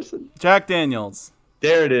 Fourth person. Jack Daniels.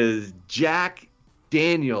 There it is. Jack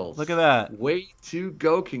Daniels. Look at that. Way to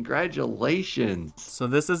go. Congratulations. So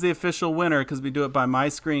this is the official winner because we do it by my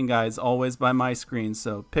screen, guys. Always by my screen.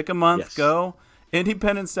 So pick a month, go.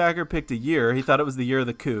 Independent Stacker picked a year. He thought it was the year of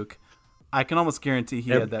the kook. I can almost guarantee he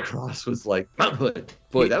had that. Cross was like Mount Hood.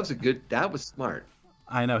 Boy, that was smart.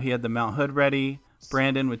 I know. He had the Mount Hood ready.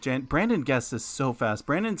 Brandon with Brandon guesses so fast.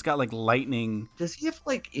 Brandon's got like lightning. Does he have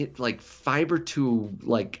like fiber to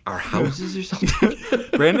like our houses or something?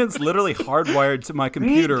 Brandon's literally hardwired to my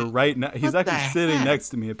computer right now. He's actually sitting next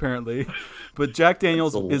to me apparently. But Jack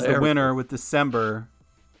Daniels is the winner with December.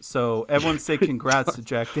 So everyone say congrats to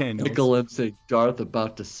Jack Daniels. Nickel say Darth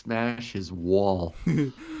about to smash his wall.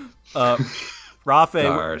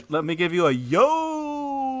 Rafe, let me give you a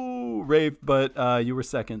yo, Rafe, but you were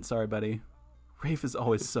second. Sorry, buddy. Rafe is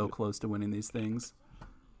always so close to winning these things.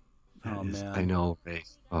 Oh, man. I know, Rafe.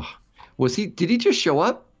 Oh. Did he just show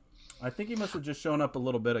up? I think he must have just shown up a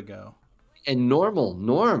little bit ago. And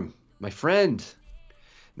Norm, my friend.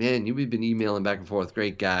 Man, you've been emailing back and forth.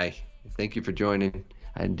 Great guy. Thank you for joining.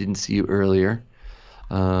 I didn't see you earlier.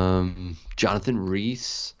 Jonathan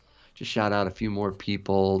Reese. Just shout out a few more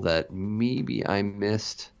people that maybe I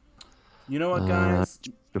missed. You know what, guys?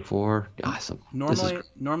 Before, awesome.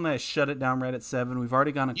 Normally I shut it down right at 7. We've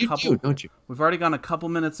already gone don't you? We've already gone a couple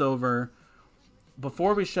minutes over.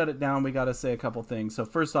 Before we shut it down, we got to say a couple things. So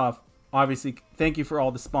first off, obviously, thank you for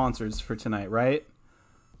all the sponsors for tonight, right?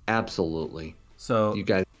 Absolutely. So you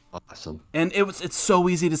guys are awesome. And it's so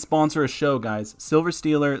easy to sponsor a show, guys. Silver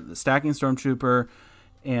Stealer, the Stacking Stormtrooper,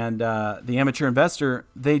 and the Amateur Investor,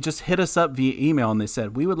 they just hit us up via email and they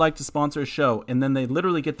said, we would like to sponsor a show. And then they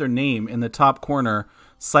literally get their name in the top corner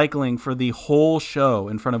cycling for the whole show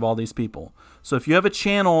in front of all these people. So if you have a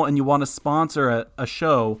channel and you want to sponsor a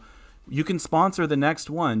show, you can sponsor the next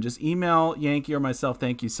one. Just email Yankee or myself,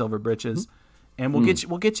 thank you, Silver Britches, and we'll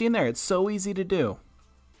get you in there. It's so easy to do.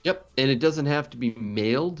 Yep, and it doesn't have to be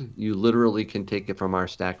mailed. You literally can take it from our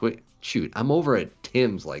stack. Shoot, I'm over at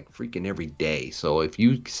Tim's like freaking every day. So if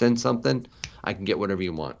you send something, I can get whatever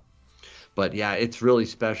you want. But yeah, it's really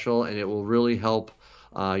special, and it will really help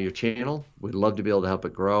your channel. We'd love to be able to help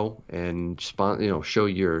it grow and show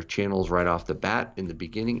your channels right off the bat in the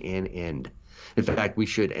beginning and end. In fact, we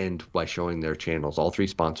should end by showing their channels, all 3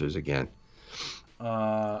 sponsors again.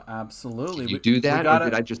 Absolutely. Can you do that, or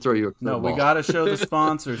did I just throw you a curveball? No, we got to show the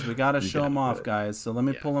sponsors. We got to show them off, guys. So let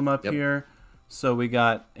me pull them up here. So we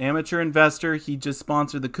got Amateur Investor. He just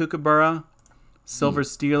sponsored the Kookaburra. Silver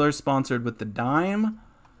Stealer sponsored with the Dime.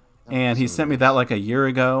 And he sent me that like a year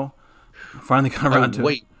ago. Finally got around to it.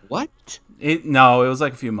 Wait, what? No, it was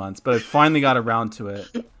like a few months, but I finally got around to it.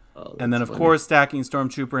 And then, of course, Stacking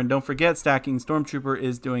Stormtrooper. And don't forget, Stacking Stormtrooper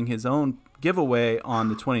is doing his own giveaway on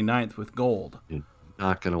the 29th with gold. You're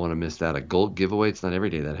not going to want to miss that. A gold giveaway, it's not every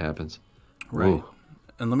day that happens. Right. Ooh.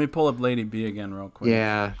 And let me pull up Lady B again real quick.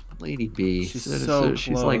 Yeah, Lady B. She's so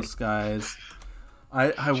close, guys.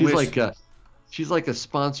 I she's wish... like She's like a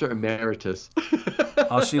sponsor emeritus.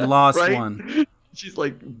 Oh, she lost Right? one. She's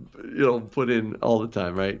like, put in all the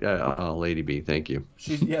time, right? Oh, Lady B, thank you.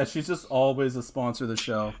 She's just always a sponsor of the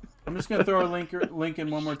show. I'm just gonna throw a link in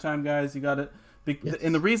one more time, guys. You got it. Yes.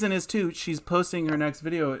 And the reason is too, she's posting her next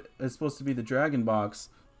video is supposed to be the Dragon Box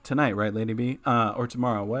tonight, right, Lady B? Or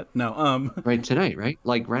tomorrow? What? No. Right tonight, right?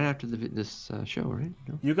 Like right after this show, right?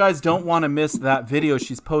 No? You guys don't want to miss that video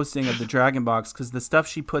she's posting of the Dragon Box because the stuff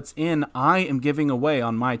she puts in, I am giving away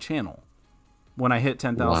on my channel when I hit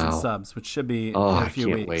 10,000 subs, which should be in a few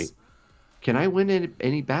weeks. Wait. Can I win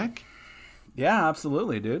any back? Yeah,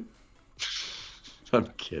 absolutely, dude. I'm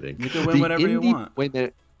kidding. You can win whatever you want.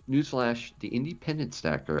 Newsflash, the independent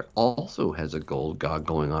stacker also has a gold GOG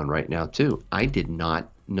going on right now, too. I did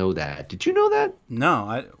not know that. Did you know that?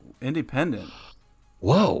 No, independent.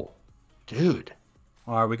 Whoa, dude.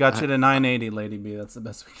 All right, we got you to 980, Lady B. That's the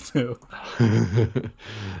best we can do.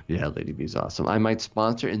 Yeah, Lady B's awesome. I might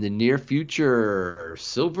sponsor in the near future.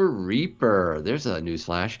 Silver Reaper. There's a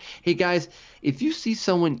newsflash. Hey, guys, if you see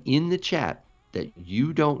someone in the chat that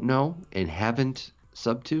you don't know and haven't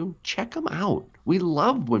subbed to, check them out. We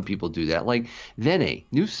love when people do that. Like Vene,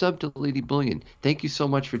 new sub to Lady Bullion. Thank you so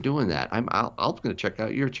much for doing that. I'm going to check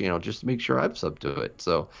out your channel just to make sure I've subbed to it.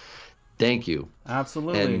 So thank you.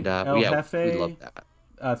 Absolutely. And El Jefe, we love that.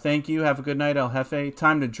 Thank you. Have a good night, El Jefe.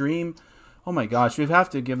 Time to dream. Oh my gosh, we've have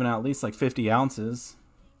to have given out at least like 50 ounces.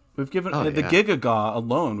 We've given the Gigaga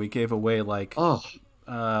alone. We gave away like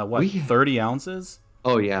 30 ounces.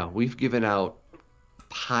 Oh yeah, we've given out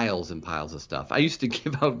piles and piles of stuff. I used to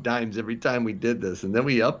give out dimes every time we did this, and then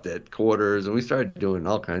we upped it, quarters, and we started doing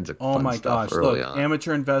all kinds of fun stuff early on.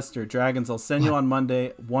 Amateur investor, Dragons, I'll send you on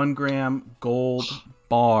Monday 1 gram gold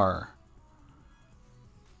bar.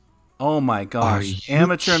 Oh my gosh.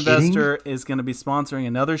 Amateur investor is going to be sponsoring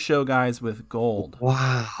another show, guys, with gold.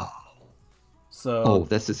 Wow. So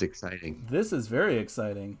this is exciting. This is very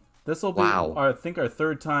exciting. This will be I think our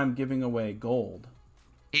third time giving away gold.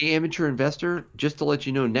 Hey, amateur investor, just to let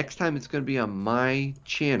you know, next time it's going to be on my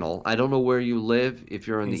channel. I don't know where you live. If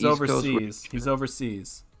you're on the East Coast. He's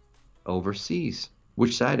overseas. Overseas?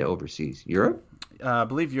 Which side of overseas? Europe? I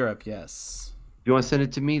believe Europe, yes. If you want to send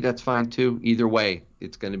it to me, that's fine too. Either way,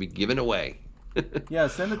 it's going to be given away. Yeah,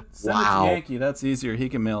 send it to Yankee. That's easier. He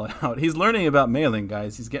can mail it out. He's learning about mailing,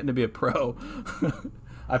 guys. He's getting to be a pro.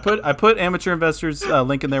 I put amateur investors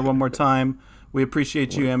link in there one more time. We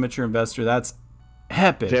appreciate you, amateur investor. That's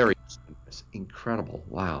epic. Very incredible.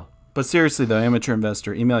 Wow. But seriously though, amateur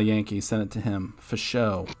investor, email Yankee, send it to him for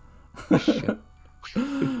show.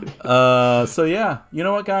 So yeah, you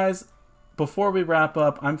know what, guys? Before we wrap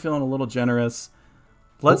up, I'm feeling a little generous.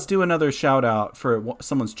 Let's do another shout out for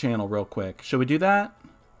someone's channel real quick. Should we do that?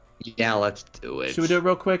 Yeah, let's do it. Should we do it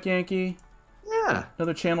real quick, Yankee? Yeah.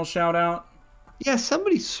 Another channel shout out? Yeah,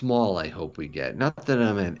 somebody small I hope we get. Not that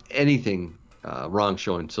I'm in anything wrong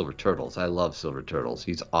showing Silver Turtles. I love Silver Turtles.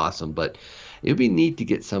 He's awesome, but it would be neat to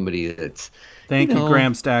get somebody that's Thank you,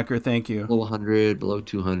 Graham Stacker. Thank you. Below 100, below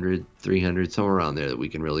 200, 300, somewhere around there that we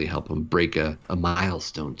can really help them break a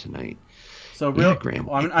milestone tonight. So Graham.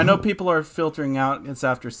 I know people are filtering out. It's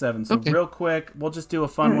after 7. So real quick, we'll just do a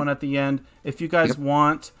fun one at the end. If you guys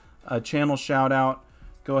want a channel shout out,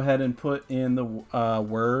 go ahead and put in the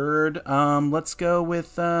word. Let's go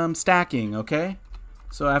with stacking, okay?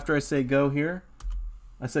 So after I say go here,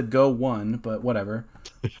 I said go 1, but whatever.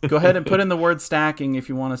 Go ahead and put in the word stacking if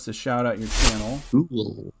you want us to shout out your channel.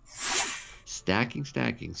 Cool. Stacking.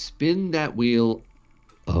 Spin that wheel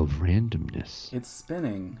of randomness. It's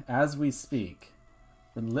spinning as we speak.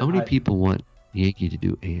 How many people want Yankee to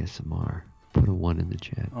do ASMR? Put a 1 in the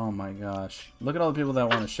chat. Oh my gosh. Look at all the people that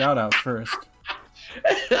want to shout out first.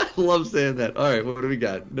 I love saying that. All right, what do we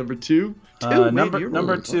got? Number 2?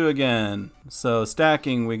 Number 2 again. So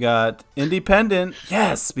stacking, we got independent.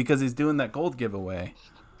 Yes, because he's doing that gold giveaway.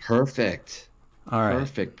 Perfect. All right.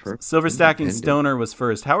 Perfect. Silver Stacking Stoner was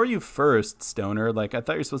first. How are you first, Stoner? Like, I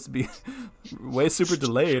thought you were supposed to be way super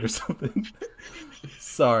delayed or something.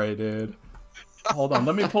 Sorry, dude. Hold on.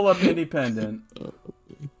 Let me pull up independent.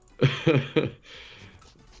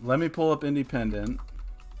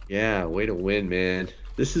 Yeah, way to win, man.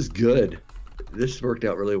 This is good. This worked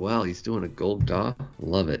out really well. He's doing a gold GA.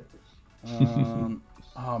 Love it.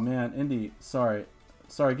 Oh, man. Indy, sorry.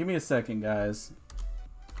 Give me a second, guys.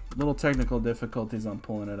 Little technical difficulties on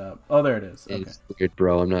pulling it up. Oh, there it is. Okay. It's weird,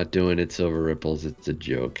 bro. I'm not doing it, Silver Ripples. It's a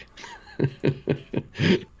joke.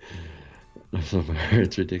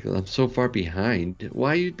 It's ridiculous. I'm so far behind. Why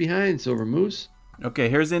are you behind, Silver Moose? Okay,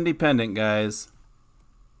 here's Independent, guys.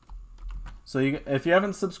 So if you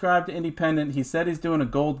haven't subscribed to Independent, he said he's doing a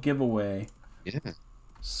gold giveaway. Yeah.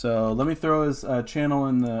 So let me throw his channel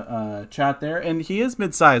in the chat there. And he is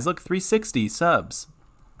mid-sized. Look, 360 subs.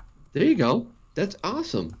 There you go. That's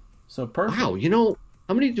awesome. So perfect. Wow. You know,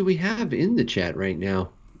 how many do we have in the chat right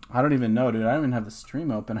now? I don't even know, dude. I don't even have the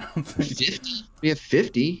stream open. I don't think. 50. We have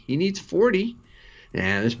 50. He needs 40.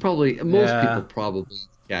 Yeah, there's probably most people probably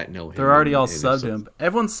know him. They're already all subbed him.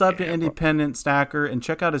 Everyone's subbed to Independent Stacker, and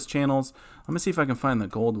check out his channels. Let me see if I can find the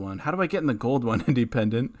gold one. How do I get in the gold one,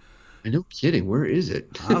 Independent? No kidding. Where is it?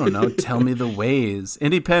 I don't know. Tell me the ways.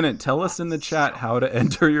 Independent, tell us in the chat how to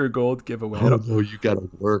enter your gold giveaway. Oh, no, you got to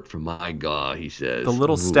work for my God, he says. The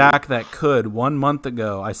little stack that could 1 month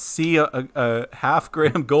ago. I see a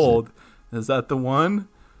half-gram gold. Is that the one?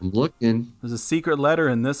 I'm looking. There's a secret letter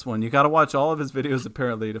in this one. You got to watch all of his videos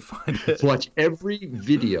apparently to find it. Watch every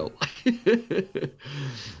video.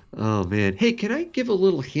 Oh, man. Hey, can I give a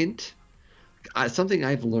little hint? Something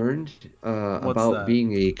I've learned about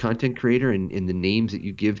being a content creator and the names that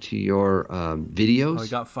you give to your videos. Oh, we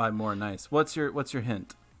got 5 more. Nice. What's your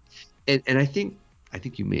hint? And I think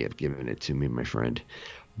you may have given it to me, my friend.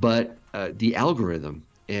 But the algorithm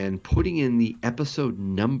and putting in the episode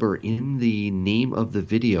number in the name of the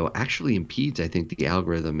video actually impedes, I think, the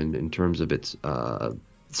algorithm in terms of its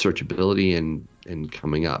searchability and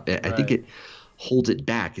coming up. I think it holds it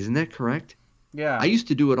back. Isn't that correct? Yeah. I used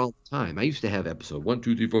to do it all the time. I used to have episode 1,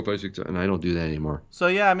 2, 3, 4, 5, 6, and I don't do that anymore. So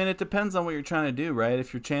yeah, I mean, it depends on what you're trying to do, right?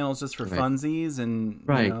 If your channel's just for funsies and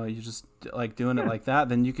you know, you just like doing it like that,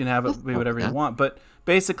 then you can have it be whatever you want. But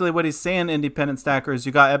basically, what he's saying, Independent Stacker, is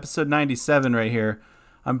you got episode 97 right here.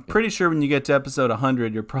 I'm pretty sure when you get to episode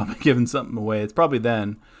 100, you're probably giving something away. It's probably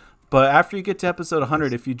then. But after you get to episode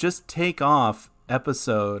 100, if you just take off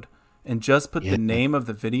episode and just put the name of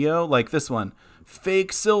the video, like this one,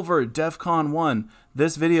 Fake Silver DEFCON 1,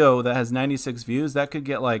 this video that has 96 views, that could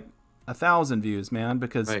get like 1,000 views, man,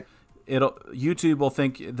 because YouTube will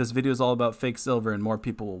think this video is all about fake silver and more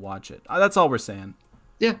people will watch it. That's all we're saying.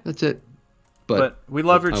 Yeah, that's it. But we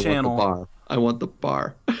love your channel. I want the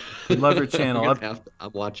bar. We love your channel.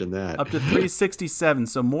 I'm watching that. Up to 367,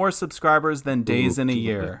 so more subscribers than days in a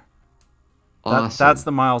year. Awesome. That's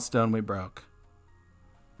the milestone we broke.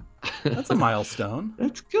 That's a milestone.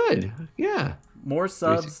 That's good. Yeah. More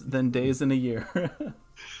subs than days in a year.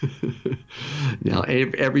 Now,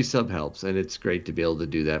 every sub helps, and it's great to be able to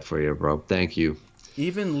do that for you, bro. Thank you.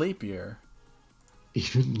 Even leap year.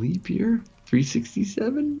 Even leap year?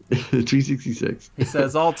 367? 366. He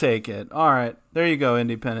says, I'll take it. All right. There you go,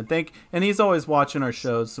 Independent. And he's always watching our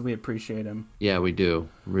shows, so we appreciate him. Yeah, we do.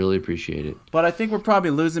 Really appreciate it. But I think we're probably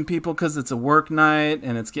losing people because it's a work night,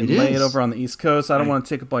 and it's getting late over on the East Coast. I don't want to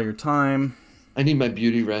take up all your time. I need my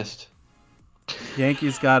beauty rest.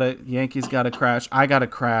 Yankees gotta crash. I gotta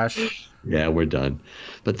crash. Yeah, we're done.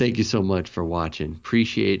 But thank you so much for watching.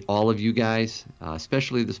 Appreciate all of you guys,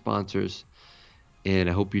 especially the sponsors. And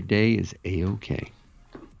I hope your day is A-okay.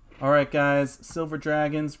 All right, guys. Silver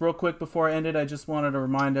Dragons. Real quick before I end it, I just wanted to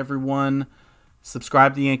remind everyone,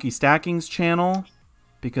 subscribe to Yankee Stacking's channel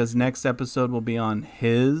because next episode will be on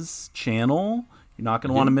his channel. You're not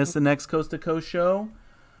going to want to miss the next Coast to Coast show.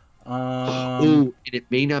 And it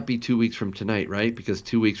may not be 2 weeks from tonight, right? Because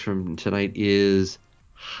 2 weeks from tonight is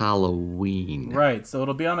Halloween. Right, so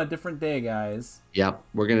it'll be on a different day, guys. Yep,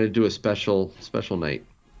 we're gonna do a special night.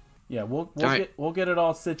 Yeah, we'll get it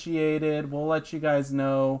all situated. We'll let you guys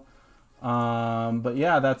know. But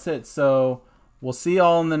yeah, that's it. So we'll see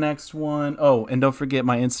y'all in the next one. Oh, and don't forget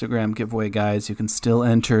my Instagram giveaway, guys. You can still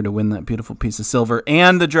enter to win that beautiful piece of silver.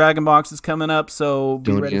 And the Dragon Box is coming up, so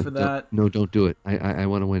be ready for that. Don't do it. I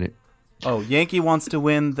want to win it. Oh, Yankee wants to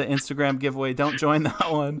win the Instagram giveaway. Don't join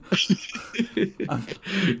that one.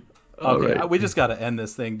 Okay, right. We just got to end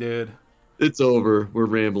this thing, dude. It's over. We're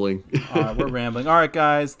rambling. All right, we're rambling. All right,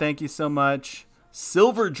 guys. Thank you so much.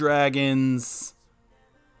 Silver Dragons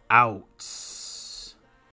out.